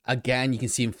 Again, you can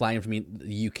see him flying from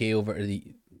the UK over to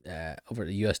the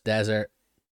US desert.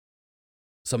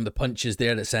 Some of the punches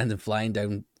there that send him flying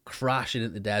down, crashing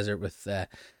into the desert with the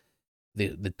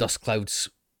dust clouds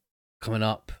coming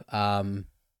up.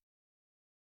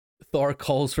 Thor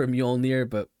calls for Mjolnir,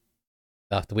 but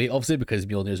I have to wait, obviously, because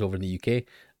Mjolnir's over in the UK.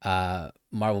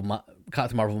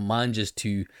 Captain Marvel manages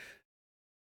to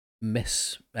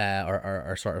miss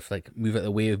or sort of like move out of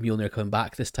the way of Mjolnir coming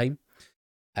back this time.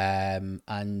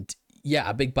 And yeah,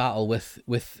 a big battle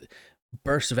with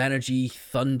bursts of energy,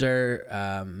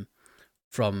 thunder,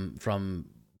 from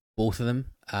both of them.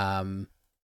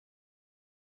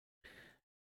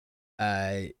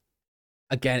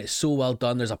 Again, it's so well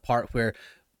done. There's a part where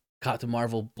Captain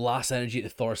Marvel blasts energy into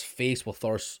Thor's face while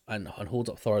and holds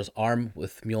up Thor's arm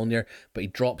with Mjolnir, but he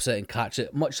drops it and catches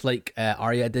it, much like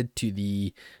Arya did to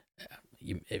the.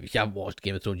 If you haven't watched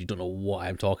Game of Thrones, you don't know what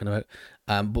I'm talking about.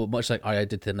 But much like Arya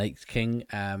did to the Night King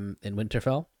in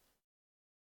Winterfell,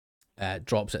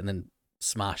 drops it and then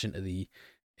smash into the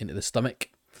stomach.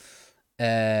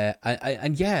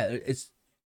 And yeah, it's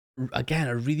again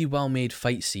a really well made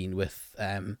fight scene with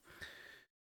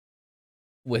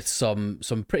some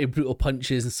pretty brutal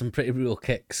punches and some pretty brutal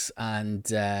kicks and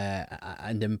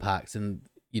impacts. And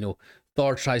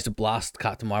Thor tries to blast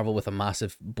Captain Marvel with a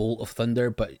massive bolt of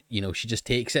thunder, but she just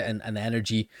takes it, and the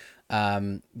energy,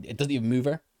 it doesn't even move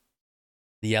her.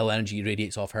 The yellow energy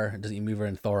radiates off her. It doesn't even move her,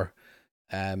 and Thor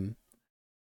kind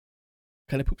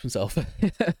of poops himself. So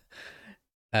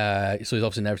he's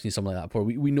obviously never seen something like that before.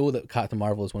 We know that Captain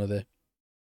Marvel is one of the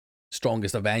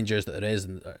strongest Avengers that there is,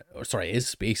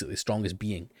 is basically the strongest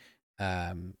being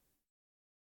in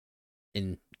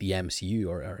the MCU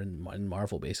or in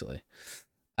Marvel, basically.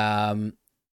 Again,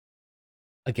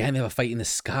 they have a fight in the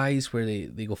skies where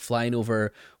they go flying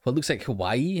over what looks like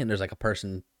Hawaii, and there's like a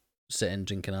person sitting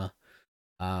drinking a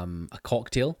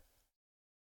cocktail,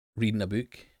 reading a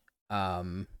book.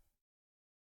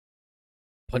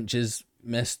 Punches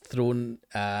missed, thrown,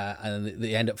 and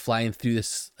they end up flying through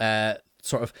this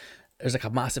sort of. There's like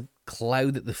a massive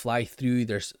cloud that they fly through.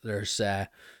 There's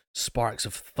sparks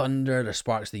of thunder. There's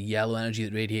sparks of the yellow energy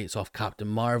that radiates off Captain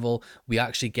Marvel. We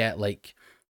actually get like,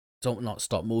 not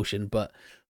stop motion, but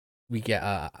we get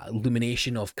a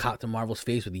illumination of Captain Marvel's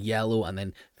face with the yellow, and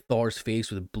then Thor's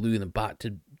face with the blue, and then back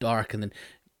to dark, and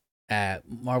then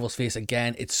Marvel's face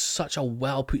again. It's such a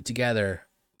well put together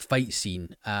fight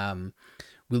scene.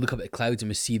 We look up at the clouds and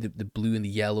we see the blue and the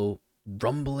yellow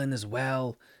rumbling as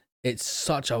well. It's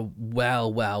such a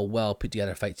well put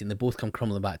together fight scene. They both come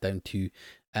crumbling back down to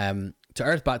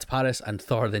Earth, back to Paris, and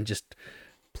Thor then just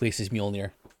places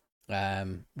Mjolnir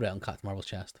right on Captain Marvel's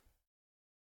chest.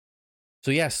 So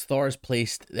yes, Thor's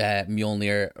placed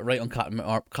Mjolnir right on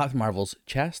Captain Marvel's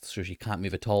chest, so she can't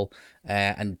move at all,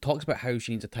 and talks about how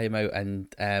she needs a timeout,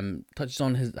 and touches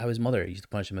on how his mother used to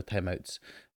punish him with timeouts,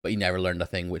 but he never learned a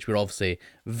thing, which we're obviously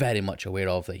very much aware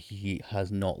of, that he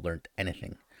has not learned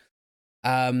anything.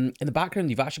 In the background,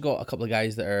 you've actually got a couple of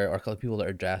guys or a couple of people that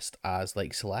are dressed as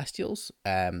like Celestials,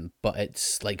 but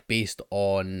it's like based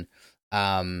on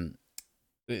the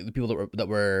people that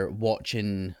were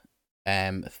watching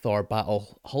Thor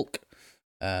battle Hulk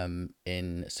in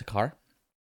Sakaar.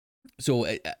 So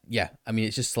yeah, I mean,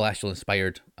 it's just Celestial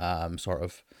inspired, sort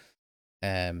of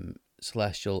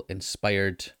Celestial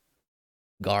inspired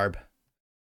garb,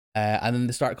 and then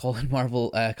they start calling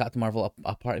Captain Marvel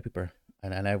a party pooper.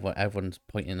 And everyone's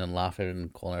pointing and laughing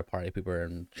and calling her a party pooper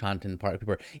and chanting party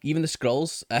pooper. Even the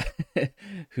Skrulls,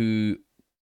 who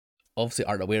obviously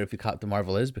aren't aware of who Captain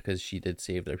Marvel is because she did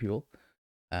save their people.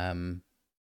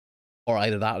 Or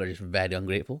either that or they're just very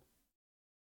ungrateful.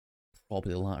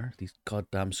 Probably the latter, these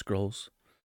goddamn Skrulls.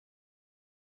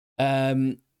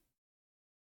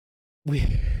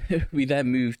 We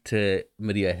then moved to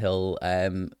Maria Hill,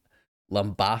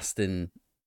 lambasting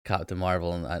Captain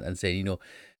Marvel and saying,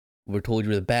 we're told you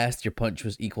were the best. Your punch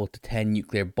was equal to 10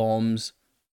 nuclear bombs,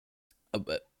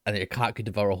 and your cat could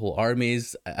devour whole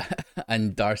armies.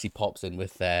 And Darcy pops in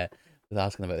with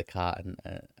asking about the cat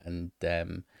and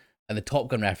the Top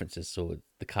Gun references. So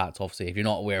the cat's obviously, if you're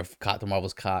not aware of Captain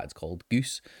Marvel's cat, it's called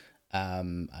Goose,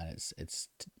 and it's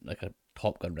like a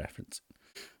Top Gun reference.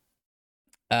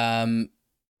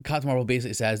 Captain Marvel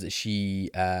basically says that she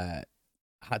had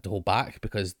to hold back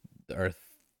because the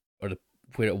Earth, or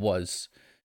where it was,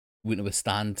 wouldn't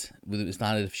withstand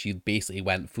it if she basically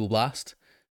went full blast.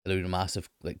 There would be a massive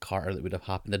like Carter that would have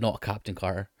happened. Not a Captain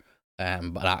Carter, but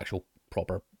an actual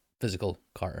proper physical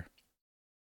Carter.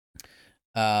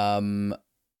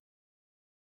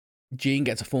 Jane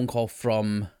gets a phone call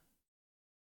from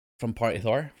Party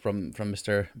Thor, from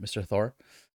Mr. Thor.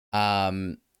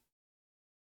 And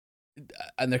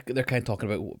they're kind of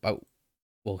talking about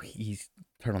well, he's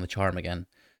turned on the charm again.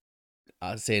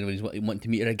 Saying he's wanting to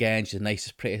meet her again. She's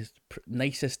the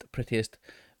nicest, prettiest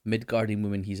Midgardian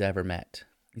woman he's ever met.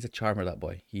 He's a charmer, that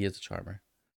boy. He is a charmer.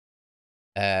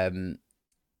 And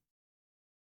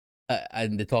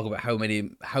they talk about how many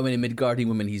Midgardian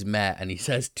women he's met, and he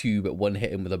says 2, but one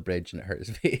hit him with a bridge and it hurt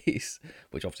his face.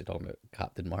 Which obviously talking about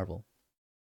Captain Marvel.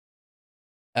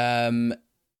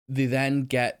 They then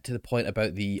get to the point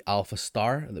about the Alpha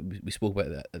Star that we spoke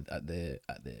about at the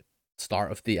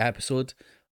start of the episode.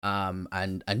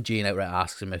 And Jane outright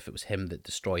asks him if it was him that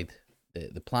destroyed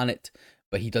the planet,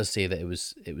 but he does say that it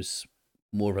was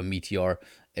more of a meteor.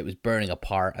 It was burning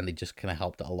apart, and they just kind of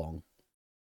helped it along,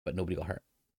 but nobody got hurt.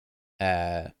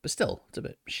 But still, it's a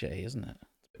bit shitty, isn't it?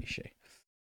 It's pretty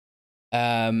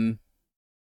shitty.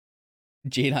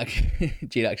 Jane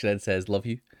actually then says "love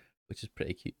you," which is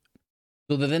pretty cute.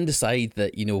 So they then decide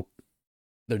that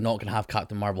they're not going to have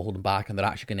Captain Marvel holding back, and they're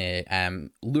actually going to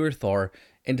lure Thor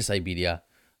into Siberia.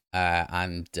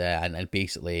 And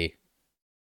basically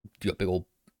do a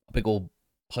big old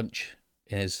punch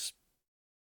in his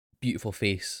beautiful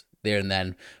face there and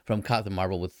then from Captain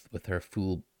Marvel with her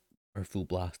full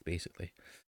blast, basically.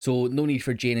 So no need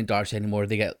for Jane and Darcy anymore.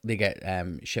 They get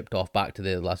shipped off back to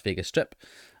the Las Vegas Strip.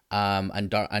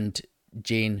 And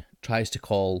Jane tries to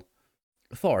call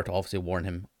Thor to obviously warn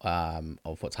him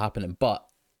of what's happening, but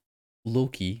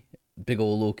Loki, big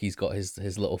old Loki's got his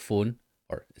little phone.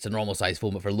 Or it's a normal size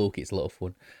phone, but for Loki, it's a little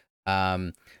phone.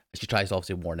 She tries to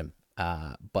obviously warn him,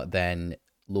 but then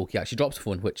Loki actually drops the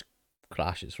phone, which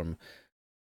crashes from.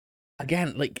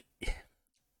 Again, like,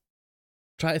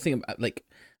 try to think about, like,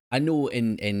 I know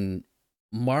in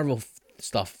Marvel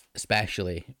stuff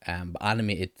especially, but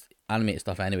animated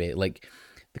stuff anyway, like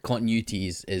the continuity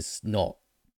is not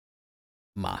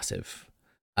massive.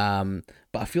 But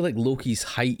I feel like Loki's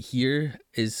height here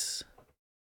is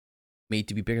made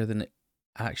to be bigger than it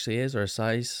actually is, or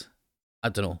size. I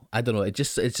don't know. It's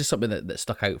just something that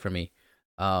stuck out for me.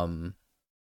 Again,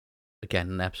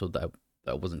 an episode that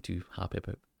I wasn't too happy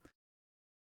about.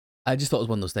 I just thought it was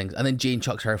one of those things. And then Jane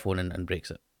chucks her phone and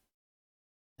breaks it.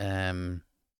 And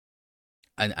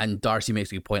Darcy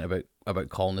makes a good point about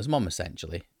calling his mum,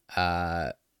 essentially.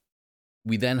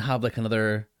 We then have like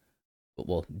another.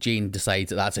 Well, Jane decides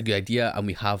that that's a good idea, and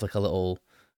we have like a little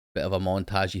bit of a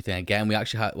montagey thing again. We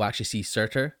actually see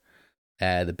Surtur,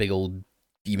 the big old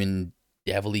demon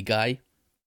devil-y guy,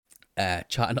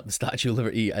 chatting up the Statue of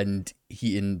Liberty and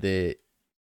heating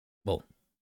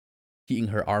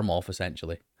her arm off,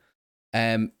 essentially.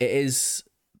 That is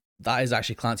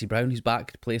actually Clancy Brown who's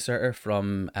back to play Surtur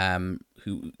from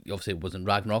who obviously was in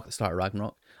Ragnarok, at the start of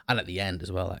Ragnarok, and at the end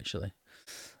as well, actually.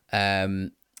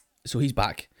 So he's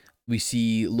back. We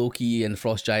see Loki and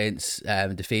Frost Giants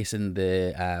defacing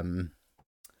the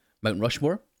Mount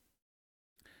Rushmore.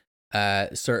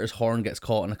 Surtur's horn gets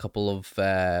caught in a couple of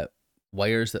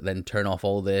wires that then turn off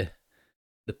all the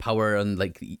power on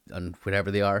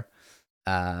wherever they are.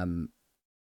 And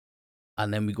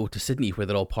then we go to Sydney, where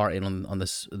they're all partying on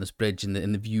this bridge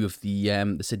in the view of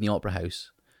the Sydney Opera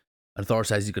House. And Thor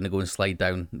says he's going to go and slide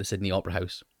down the Sydney Opera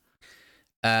House.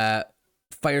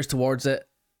 Fires towards it,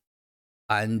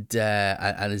 and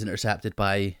is intercepted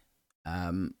by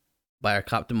our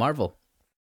Captain Marvel,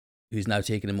 who's now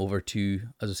taking him over to,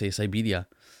 as I say, Siberia.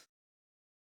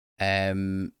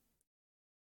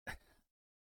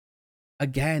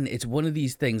 Again, it's one of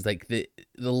these things, like the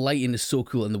lighting is so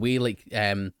cool, and the way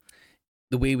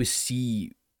the way we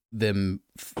see them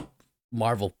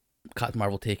Captain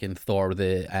Marvel taking Thor,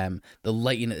 the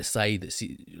lighting at the side that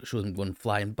shows him going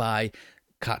flying by,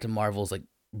 Captain Marvel's like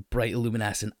bright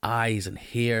luminescent eyes and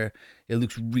hair. It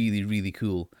looks really, really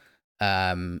cool.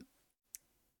 So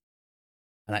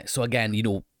again,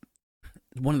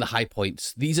 one of the high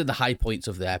points. These are the high points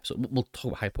of the episode. We'll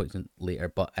talk about high points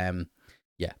later, but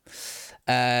yeah.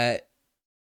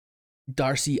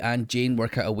 Darcy and Jane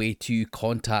work out a way to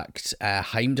contact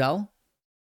Heimdall.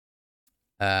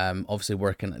 Obviously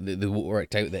they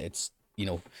worked out that it's,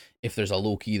 if there's a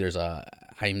Loki, there's a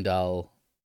Heimdall.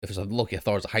 If there's a Loki, a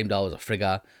Thor, there's a Heimdall, there's a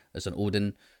Frigga, there's an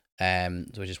Odin.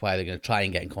 Which is why they're going to try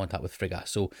and get in contact with Frigga.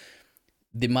 So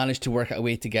They manage to work out a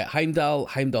way to get Heimdall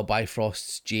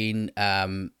bifrosts Jane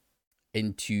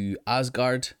into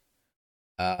Asgard,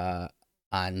 and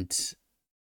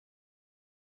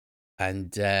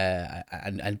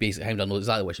basically Heimdall knows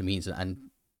exactly what she means and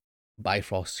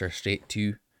bifrosts her straight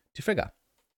to Frigga.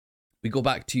 We go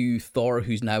back to Thor,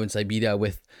 who's now in Siberia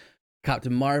with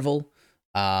Captain Marvel,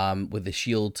 with the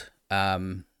shield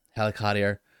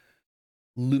helicarrier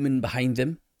looming behind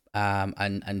them,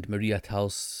 and Maria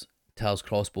tells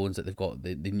Crossbones that they've got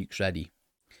the nukes ready.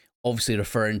 Obviously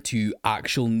referring to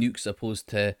actual nukes opposed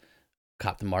to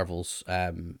Captain Marvel's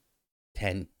 10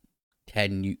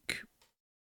 nuke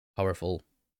powerful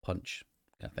punch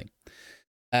kind of thing.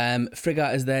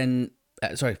 Frigga is then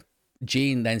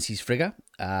Jane then sees Frigga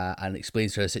and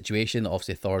explains to her the situation.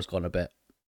 Obviously Thor's gone a bit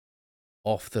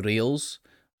off the rails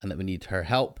and that we need her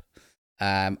help.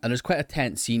 And there's quite a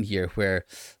tense scene here where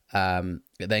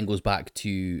it then goes back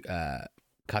to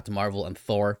Captain Marvel and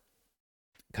Thor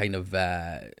kind of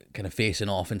facing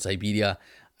off in Siberia,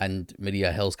 and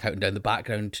Maria Hill's counting down the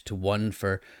background to 1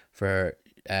 for firing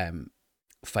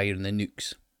the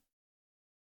nukes.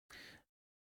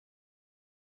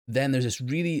 Then there's this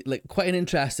really quite an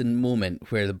interesting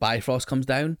moment where the Bifrost comes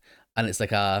down, and it's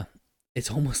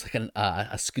almost like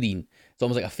a screen. It's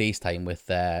almost like a FaceTime with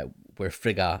where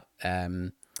Frigga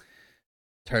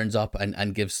turns up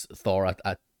and gives Thor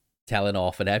a telling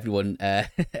off, and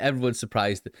everyone's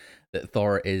surprised that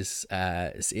Thor is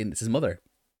saying it's his mother,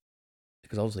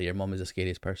 because obviously your mum is the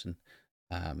scariest person,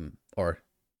 or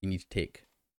you need to take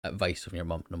advice from your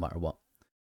mum no matter what.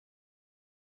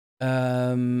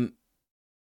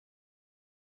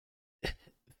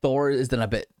 Thor is then a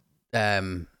bit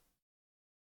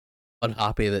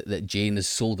unhappy that Jane has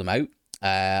sold him out,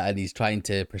 and he's trying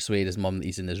to persuade his mum that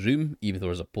he's in his room, even though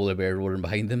there's a polar bear roaring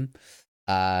behind him.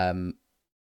 And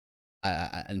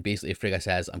basically Frigga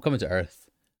says, I'm coming to Earth.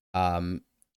 You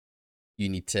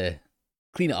need to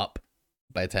clean it up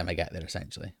by the time I get there,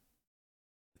 essentially.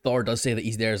 Thor does say that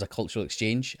he's there as a cultural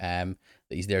exchange, that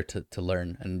he's there to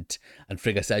learn, and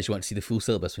Frigga says she wants to see the full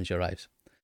syllabus when she arrives.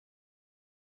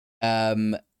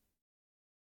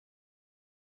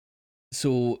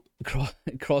 So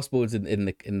Crossbones in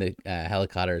the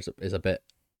helicarrier is a bit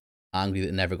angry that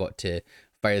they never got to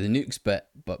fire the nukes, but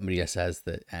Maria says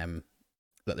that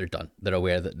that they're done. They're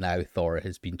aware that now Thor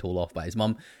has been told off by his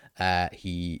mum.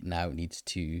 He now needs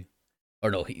to,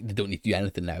 or no, they don't need to do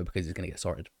anything now because he's going to get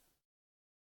sorted.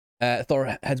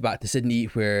 Thor heads back to Sydney,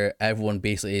 where everyone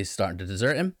basically is starting to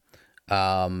desert him.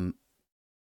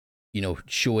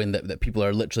 Showing that people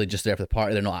are literally just there for the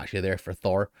party. They're not actually there for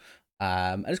Thor.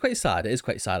 And it's quite sad. It is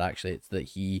quite sad, actually. It's that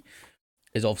he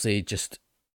is obviously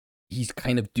he's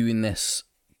kind of doing this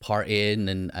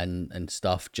partying and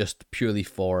stuff just purely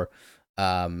for,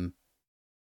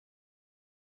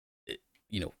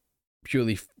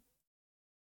 purely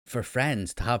for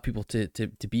friends, to have people to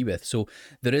be with. So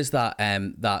there is that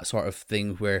that sort of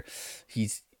thing where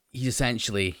he's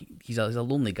essentially he's a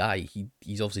lonely guy.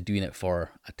 He's obviously doing it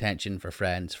for attention, for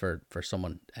friends, for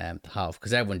someone to have,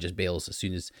 because everyone just bails as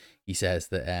soon as he says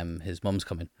that his mum's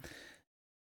coming.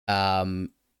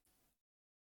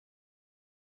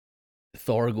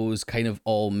 Thor goes kind of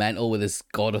all mental with his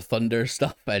God of Thunder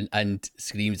stuff and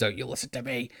screams out, "You listen to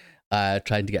me!"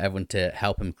 Trying to get everyone to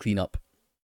help him clean up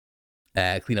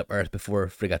Earth before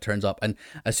Frigga turns up. And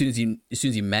as soon as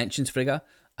he mentions Frigga,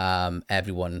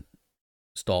 everyone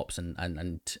stops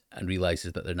and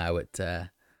realizes that they're now at the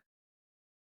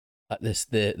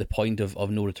point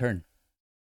of no return.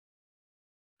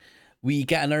 We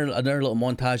get another little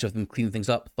montage of them cleaning things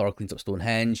up. Thor cleans up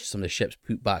Stonehenge. Some of the ships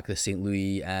put back the St.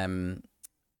 Louis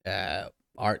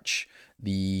arch.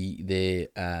 The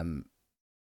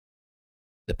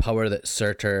power that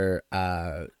Surtur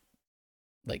cut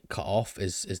off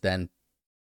is then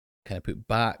kind of put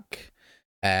back,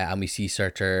 and we see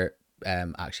Surtur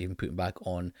actually even putting back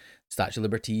on Statue of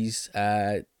Liberty's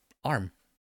arm.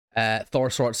 Thor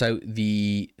sorts out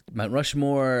the Mount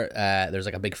Rushmore. There's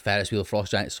a big Ferris wheel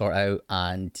Frost Giant sort out,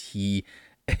 and he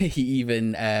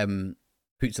even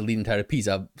puts the Leaning Tower of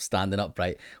Pisa standing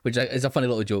upright, which is a funny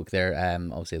little joke there.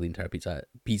 Obviously, Leaning Tower of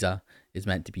Pisa is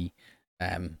meant to be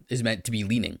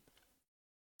leaning.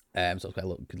 So it's quite a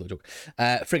good little joke.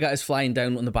 Frigga is flying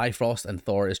down on the Bifrost, and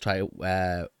Thor is trying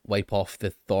to wipe off the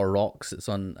Thor rocks that's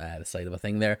on the side of a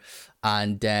thing there.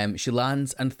 And she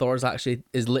lands, and Thor's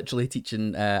is literally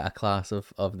teaching a class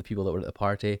of the people that were at the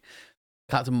party.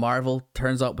 Captain Marvel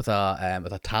turns up with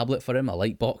a tablet for him, a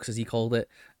light box as he called it,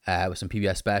 with some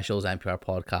PBS specials, NPR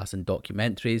podcasts, and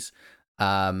documentaries.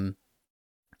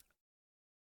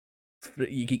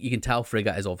 You can tell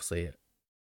Frigga is obviously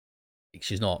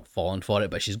she's not falling for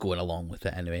it, but she's going along with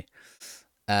it anyway.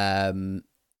 And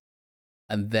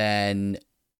then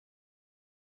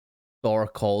Thor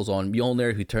calls on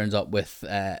Mjolnir, who turns up with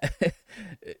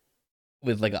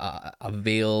with like a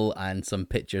veil and some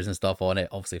pictures and stuff on it,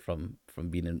 obviously from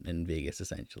being in Vegas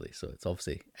essentially. So it's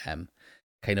obviously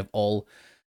kind of all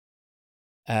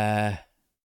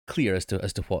clear as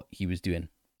to what he was doing.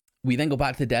 We then go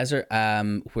back to the desert,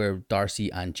 where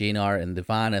Darcy and Jane are in the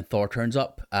van, and Thor turns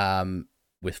up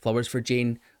with flowers for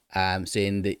Jane,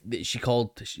 saying that she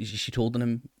told on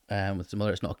him with some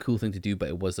other. It's not a cool thing to do, but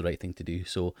it was the right thing to do.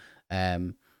 So,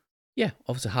 yeah,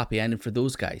 obviously happy ending for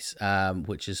those guys,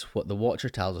 which is what the Watcher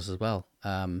tells us as well.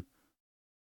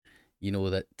 You know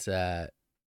that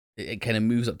it kind of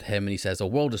moves up to him, and he says, "A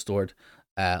world restored,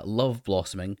 love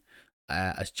blossoming,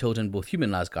 as children, both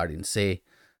human and Asgardians, say."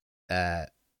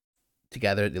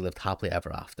 Together they lived happily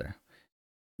ever after.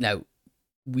 Now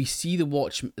we see the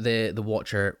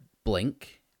Watcher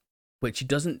blink, which he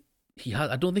doesn't. He has.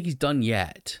 I don't think he's done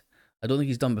yet. I don't think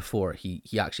he's done before. He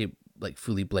actually like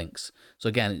fully blinks. So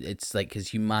again, it's like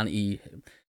his humanity,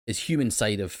 his human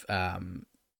side of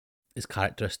his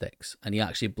characteristics, and he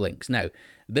actually blinks. Now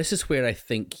this is where I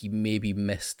think he maybe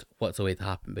missed what's the way to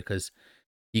happen, because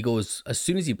he goes, as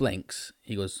soon as he blinks,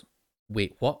 he goes,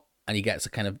 "Wait, what?" And he gets a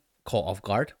kind of caught off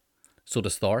guard. So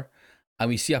does Thor. And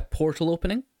we see a portal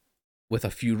opening with a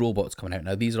few robots coming out.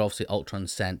 Now, these are obviously Ultron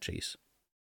sentries.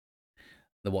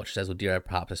 The Watcher says, "Oh dear,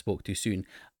 perhaps I spoke too soon."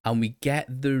 And we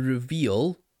get the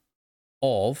reveal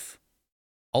of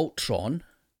Ultron,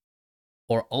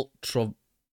 or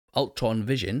Ultron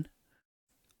Vision,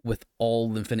 with all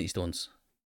the Infinity Stones.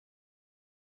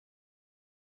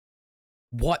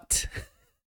 What?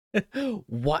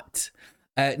 What?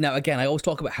 Now, again, I always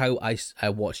talk about how I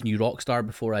watch New Rockstar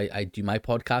before I do my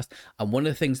podcast, and one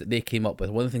of the things that they came up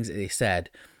with, one of the things that they said,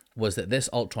 was that this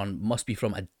Ultron must be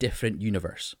from a different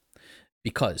universe,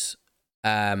 because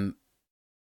Age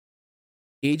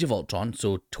of Ultron,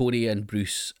 so Tony and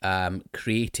Bruce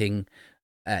creating,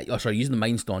 using the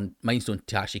Mind Stone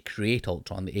to actually create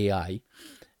Ultron, the AI,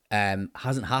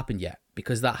 hasn't happened yet,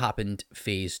 because that happened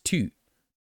phase 2.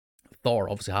 Thor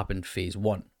obviously happened phase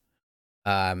 1.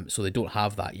 So they don't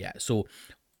have that yet. So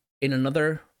in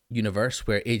another universe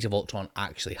where Age of Ultron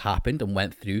actually happened and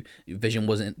went through, the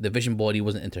Vision body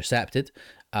wasn't intercepted.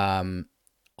 Ultron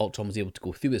was able to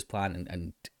go through his plan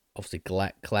and obviously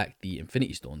collect the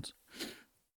Infinity Stones.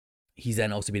 He's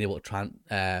then also been able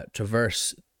to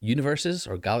traverse universes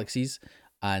or galaxies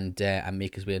and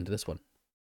make his way into this one.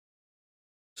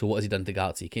 So what has he done to the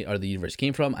galaxy or the universe he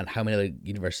came from, and how many other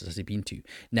universes has he been to?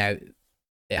 Now,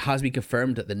 it has been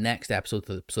confirmed that the next episode,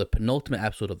 so the penultimate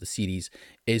episode of the series,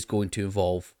 is going to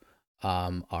involve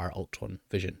our Ultron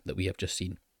Vision that we have just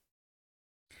seen.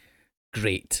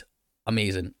 Great.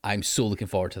 Amazing. I'm so looking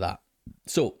forward to that.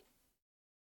 So,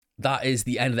 that is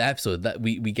the end of the episode. That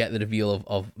we get the reveal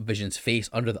of Vision's face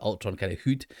under the Ultron kind of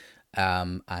hood,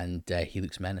 and he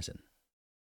looks menacing.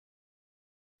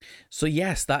 So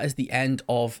yes, that is the end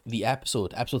of the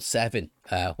episode. Episode 7,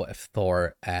 What If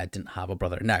Thor Didn't Have a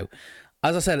Brother? Now,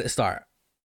 as I said at the start,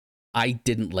 I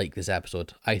didn't like this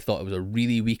episode. I thought it was a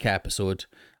really weak episode.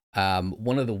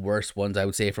 One of the worst ones, I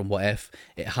would say, from What If.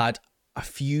 It had a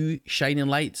few shining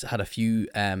lights. It had a few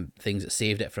things that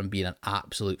saved it from being an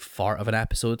absolute fart of an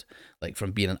episode. Like,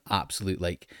 from being an absolute,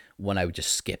 like, one I would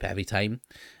just skip every time.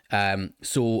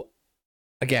 So,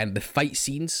 again, the fight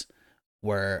scenes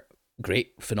were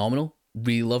great, phenomenal.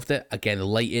 Really loved it. Again, the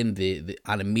lighting, the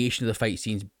animation of the fight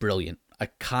scenes, brilliant. I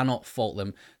cannot fault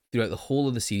them. Throughout the whole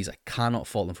of the series, I cannot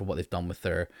fault them for what they've done with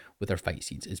their fight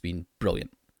scenes. It's been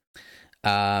brilliant.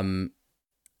 I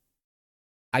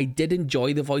did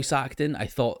enjoy the voice acting. I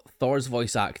thought Thor's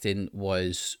voice acting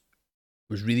was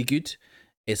really good.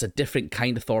 It's a different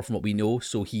kind of Thor from what we know,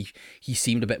 so he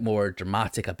seemed a bit more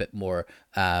dramatic, a bit more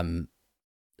over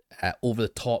the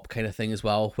top kind of thing as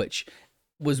well, which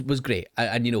was great.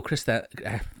 And you know, Chris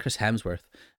Hemsworth,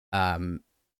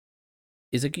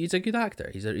 he's a good actor.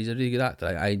 He's a really good actor.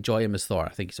 I enjoy him as Thor. I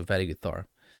think he's a very good Thor.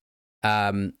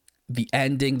 The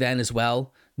ending then as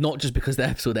well, not just because the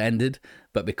episode ended,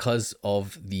 but because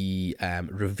of the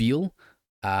reveal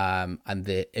and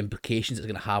the implications it's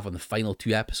going to have on the final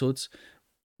 2 episodes.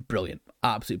 Brilliant.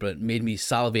 Absolutely brilliant. Made me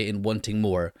salivating, wanting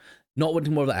more. Not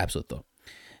wanting more of that episode, though.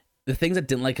 The things I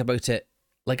didn't like about it,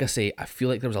 like I say, I feel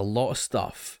like there was a lot of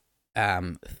stuff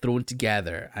thrown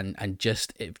together, and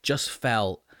it just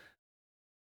felt...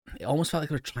 It almost felt like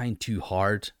they were trying too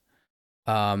hard.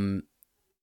 The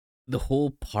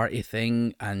whole party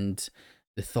thing and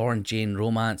the Thor and Jane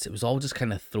romance, it was all just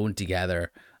kind of thrown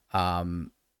together.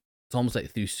 And it's almost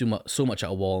like threw so much at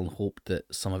a wall and hoped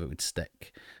that some of it would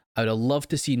stick. I would have loved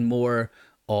to see more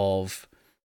of,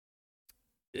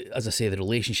 as I say, the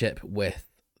relationship with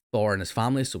Thor and his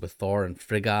family, so with Thor and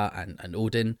Frigga and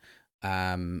Odin,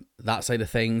 that side of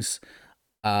things.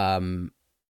 I would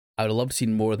have loved to see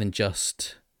more than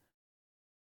just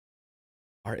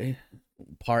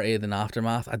party than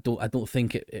aftermath. I don't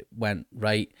think it went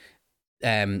right.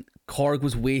 Korg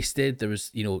was wasted. There was,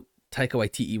 Taika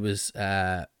Waititi was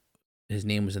his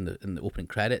name was in the opening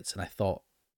credits, and I thought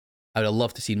I would have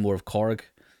loved to see more of Korg.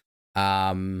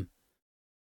 Howard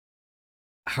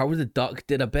the Duck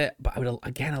did a bit, but I would I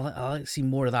like to see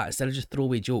more of that instead of just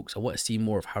throwaway jokes. I want to see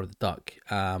more of Howard the Duck.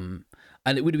 And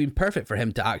it would have been perfect for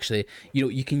him to actually,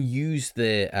 you can use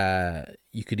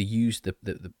you could have used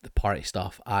the party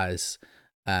stuff as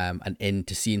an in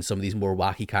to seeing some of these more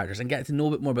wacky characters and get to know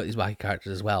a bit more about these wacky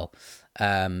characters as well.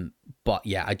 But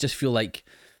yeah, I just feel like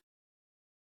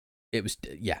it was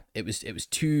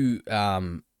too.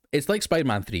 It's like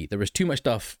Spider-Man 3. There was too much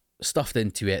stuff stuffed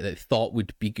into it that I thought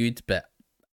would be good, but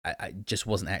I just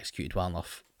wasn't executed well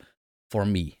enough for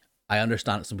me. I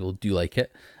understand that some people do like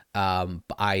it, but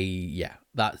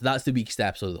that's the weakest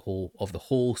episode of the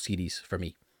whole series for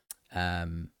me.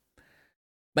 Might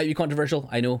be controversial,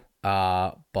 I know,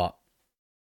 but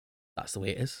that's the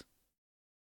way it is.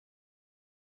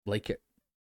 Like it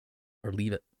or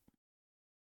leave it.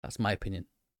 That's my opinion.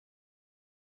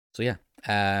 So yeah,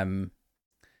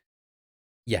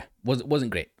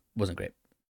 wasn't great.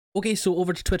 Okay, so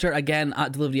over to Twitter again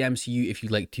at DeliveryMCU if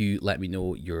you'd like to let me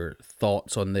know your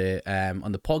thoughts on the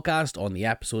podcast, on the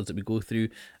episodes that we go through.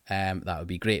 That would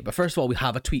be great. But first of all, we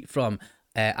have a tweet from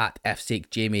at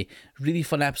FSakeJamie. Really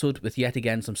fun episode with yet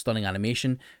again some stunning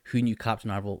animation. Who knew Captain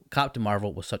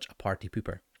Marvel was such a party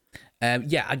pooper?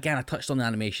 Again, I touched on the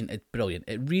animation. It's brilliant.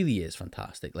 It really is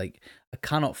fantastic. Like, I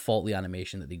cannot fault the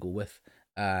animation that they go with.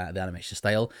 The animation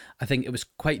style. I think it was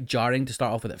quite jarring to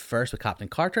start off with at first with Captain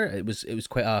Carter. It was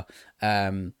quite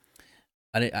an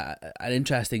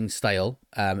interesting style.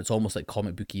 It's almost like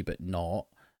comic booky, but not.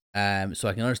 So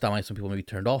I can understand why some people may be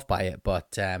turned off by it,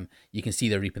 but you can see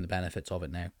they're reaping the benefits of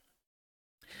it now.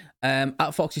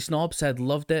 At Foxy Snob said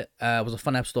loved it. It was a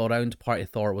fun episode all around. Party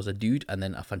Thor was a dude, and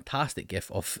then a fantastic gif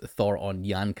of Thor on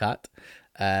Yankat.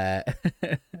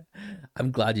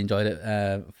 I'm glad you enjoyed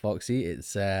it, Foxy.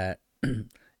 It's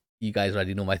you guys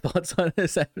already know my thoughts on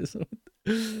this episode.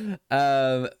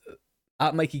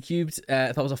 At Mikey Cubed,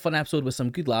 thought it was a fun episode with some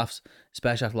good laughs,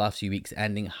 especially after the last few weeks. The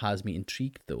ending has me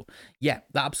intrigued though. Yeah,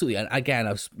 absolutely. And again,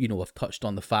 I've touched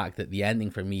on the fact that the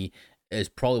ending for me is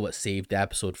probably what saved the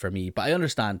episode for me. But I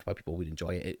understand why people would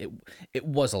enjoy it. It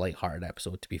was a lighthearted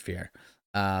episode, to be fair.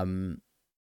 Again,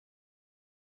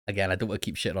 I don't want to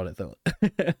keep shit on it though.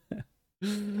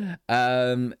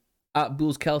 At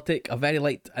Bulls Celtic, a very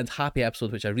light and happy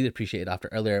episode, which I really appreciated after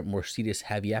earlier, more serious,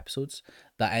 heavy episodes.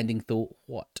 That ending, though,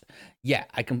 what? Yeah,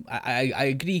 I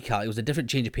agree, Cal. It was a different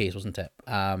change of pace, wasn't it?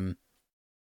 But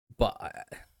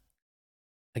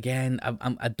again,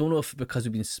 I don't know if because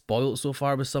we've been spoiled so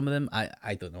far with some of them.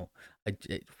 I don't know.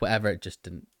 It just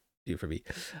didn't do for me.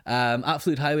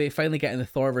 Absolute Highway, finally getting the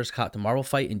Thor vs Captain Marvel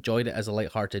fight. Enjoyed it as a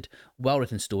light-hearted,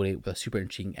 well-written story with a super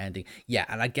intriguing ending. Yeah,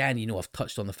 and again, I've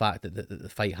touched on the fact that the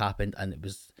fight happened, and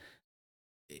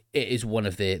it is one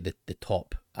of the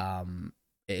top. It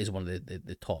is one of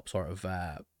the top sort of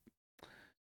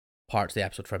parts of the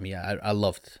episode for me. I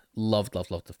loved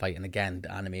the fight, and again,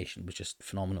 the animation was just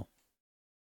phenomenal.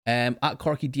 At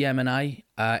Corky DM and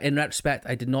in retrospect,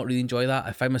 I did not really enjoy that.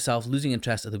 I find myself losing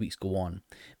interest as the weeks go on.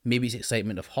 Maybe it's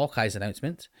excitement of Hawkeye's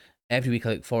announcement. Every week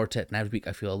I look forward to it, and every week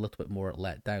I feel a little bit more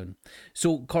let down.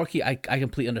 So Corky, I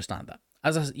completely understand that.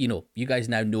 As you guys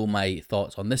now know my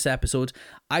thoughts on this episode.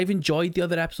 I've enjoyed the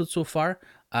other episodes so far.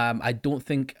 I don't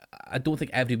think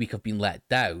every week I've been let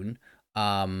down.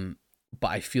 But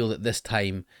I feel that this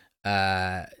time,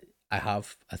 I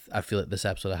have. I feel that this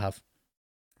episode I have.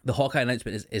 The Hawkeye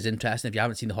announcement is interesting. If you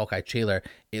haven't seen the Hawkeye trailer,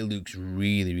 it looks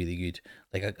really, really good.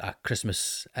 Like a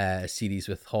Christmas series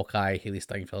with Hawkeye, Haley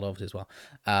Steinfeld obviously as well.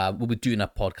 We'll be doing a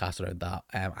podcast around that.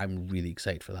 I'm really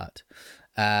excited for that.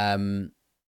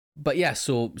 But yeah,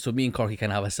 so me and Corky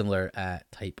kind of have a similar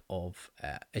type of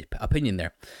opinion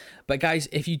there. But guys,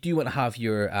 if you do want to have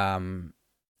your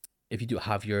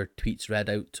tweets read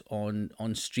out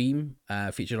on stream,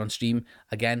 featured on stream,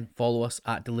 again, follow us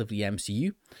at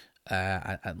DeliveryMCU.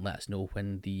 And let us know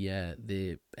when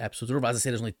the episodes are over. As I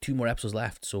said, there's only 2 more episodes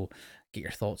left, so get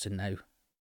your thoughts in now.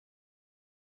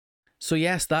 So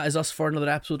yes, that is us for another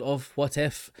episode of What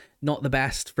If. Not the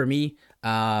best for me.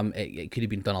 It could have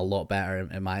been done a lot better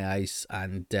in my eyes,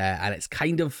 and it's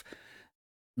kind of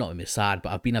not made me sad,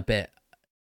 but I've been a bit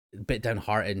a bit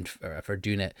downhearted for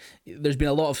doing it. There's been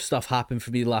a lot of stuff happen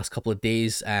for me the last couple of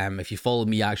days. If you follow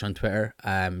me actually on Twitter,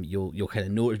 you'll kind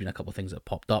of know there's been a couple of things that have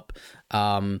popped up,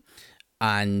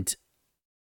 and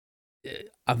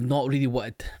I've not really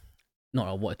wanted.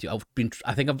 Not what to do.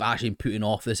 I think I've actually been putting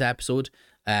off this episode,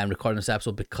 recording this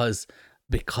episode because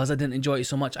I didn't enjoy it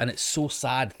so much, and it's so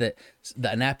sad that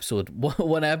an episode,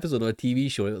 one episode of a TV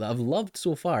show that I've loved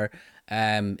so far,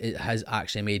 it has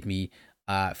actually made me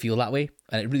feel that way,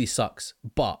 and it really sucks.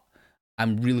 But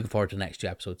I'm really looking forward to the next 2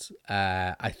 episodes.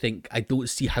 I think I don't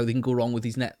see how they can go wrong with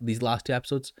these last 2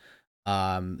 episodes.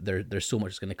 There's so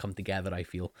much that's going to come together, I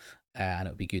feel, and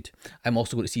it'll be good. I'm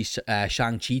also going to see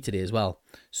Shang-Chi today as well.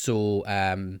 So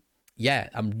yeah,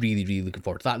 I'm really, really looking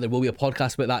forward to that. There will be a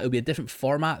podcast about that. It'll be a different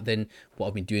format than what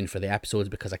I've been doing for the episodes,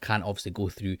 because I can't obviously go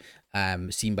through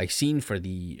scene by scene for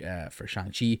for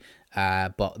Shang-Chi.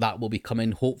 But that will be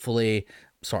coming hopefully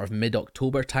sort of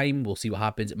mid-October time. We'll see what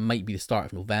happens. It might be the start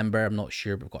of November. I'm not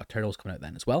sure, but we've got Eternals coming out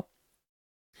then as well.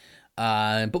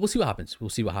 But we'll see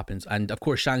what happens. And of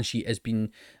course, Shang-Chi has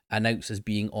been announced as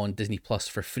being on Disney Plus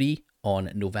for free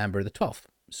on November the 12th.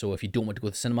 So if you don't want to go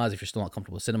to cinemas, if you're still not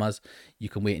comfortable with cinemas, you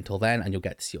can wait until then and you'll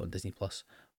get to see it on Disney Plus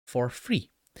for free.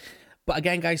 But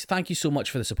again, guys, thank you so much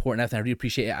for the support and everything. I really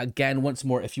appreciate it. Again, once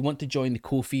more, if you want to join the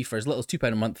Ko-fi for as little as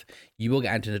 £2 a month, you will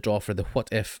get entered in the draw for the What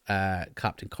If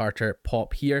Captain Carter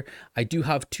pop here. I do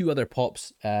have 2 other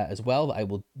pops as well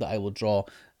that I will draw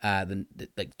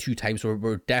like 2 times. So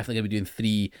we're definitely going to be doing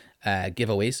 3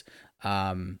 giveaways.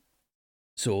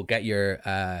 So get your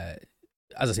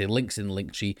as I say, links in the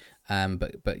link tree.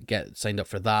 But get signed up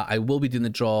for that. I will be doing the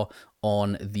draw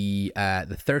on the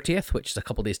 30th, which is a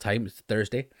couple days time. It's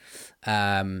Thursday.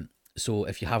 So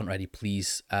if you haven't already,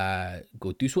 please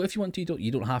go do so if you want to.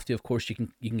 You don't have to. Of course, you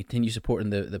can continue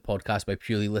supporting the podcast by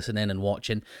purely listening and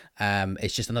watching.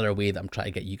 It's just another way that I'm trying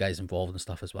to get you guys involved and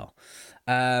stuff as well.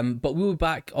 But we'll be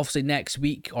back obviously next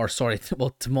week, or sorry,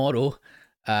 well, tomorrow,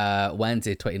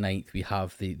 Wednesday 29th. We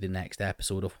have the next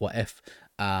episode of What If.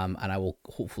 And I will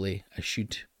hopefully, I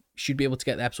should be able to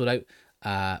get the episode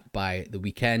out by the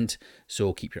weekend,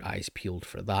 so keep your eyes peeled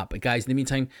for that. But guys, in the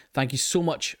meantime, thank you so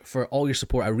much for all your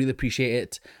support. I really appreciate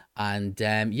it, and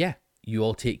yeah, you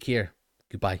all take care.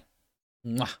 Goodbye.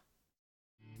 Mwah.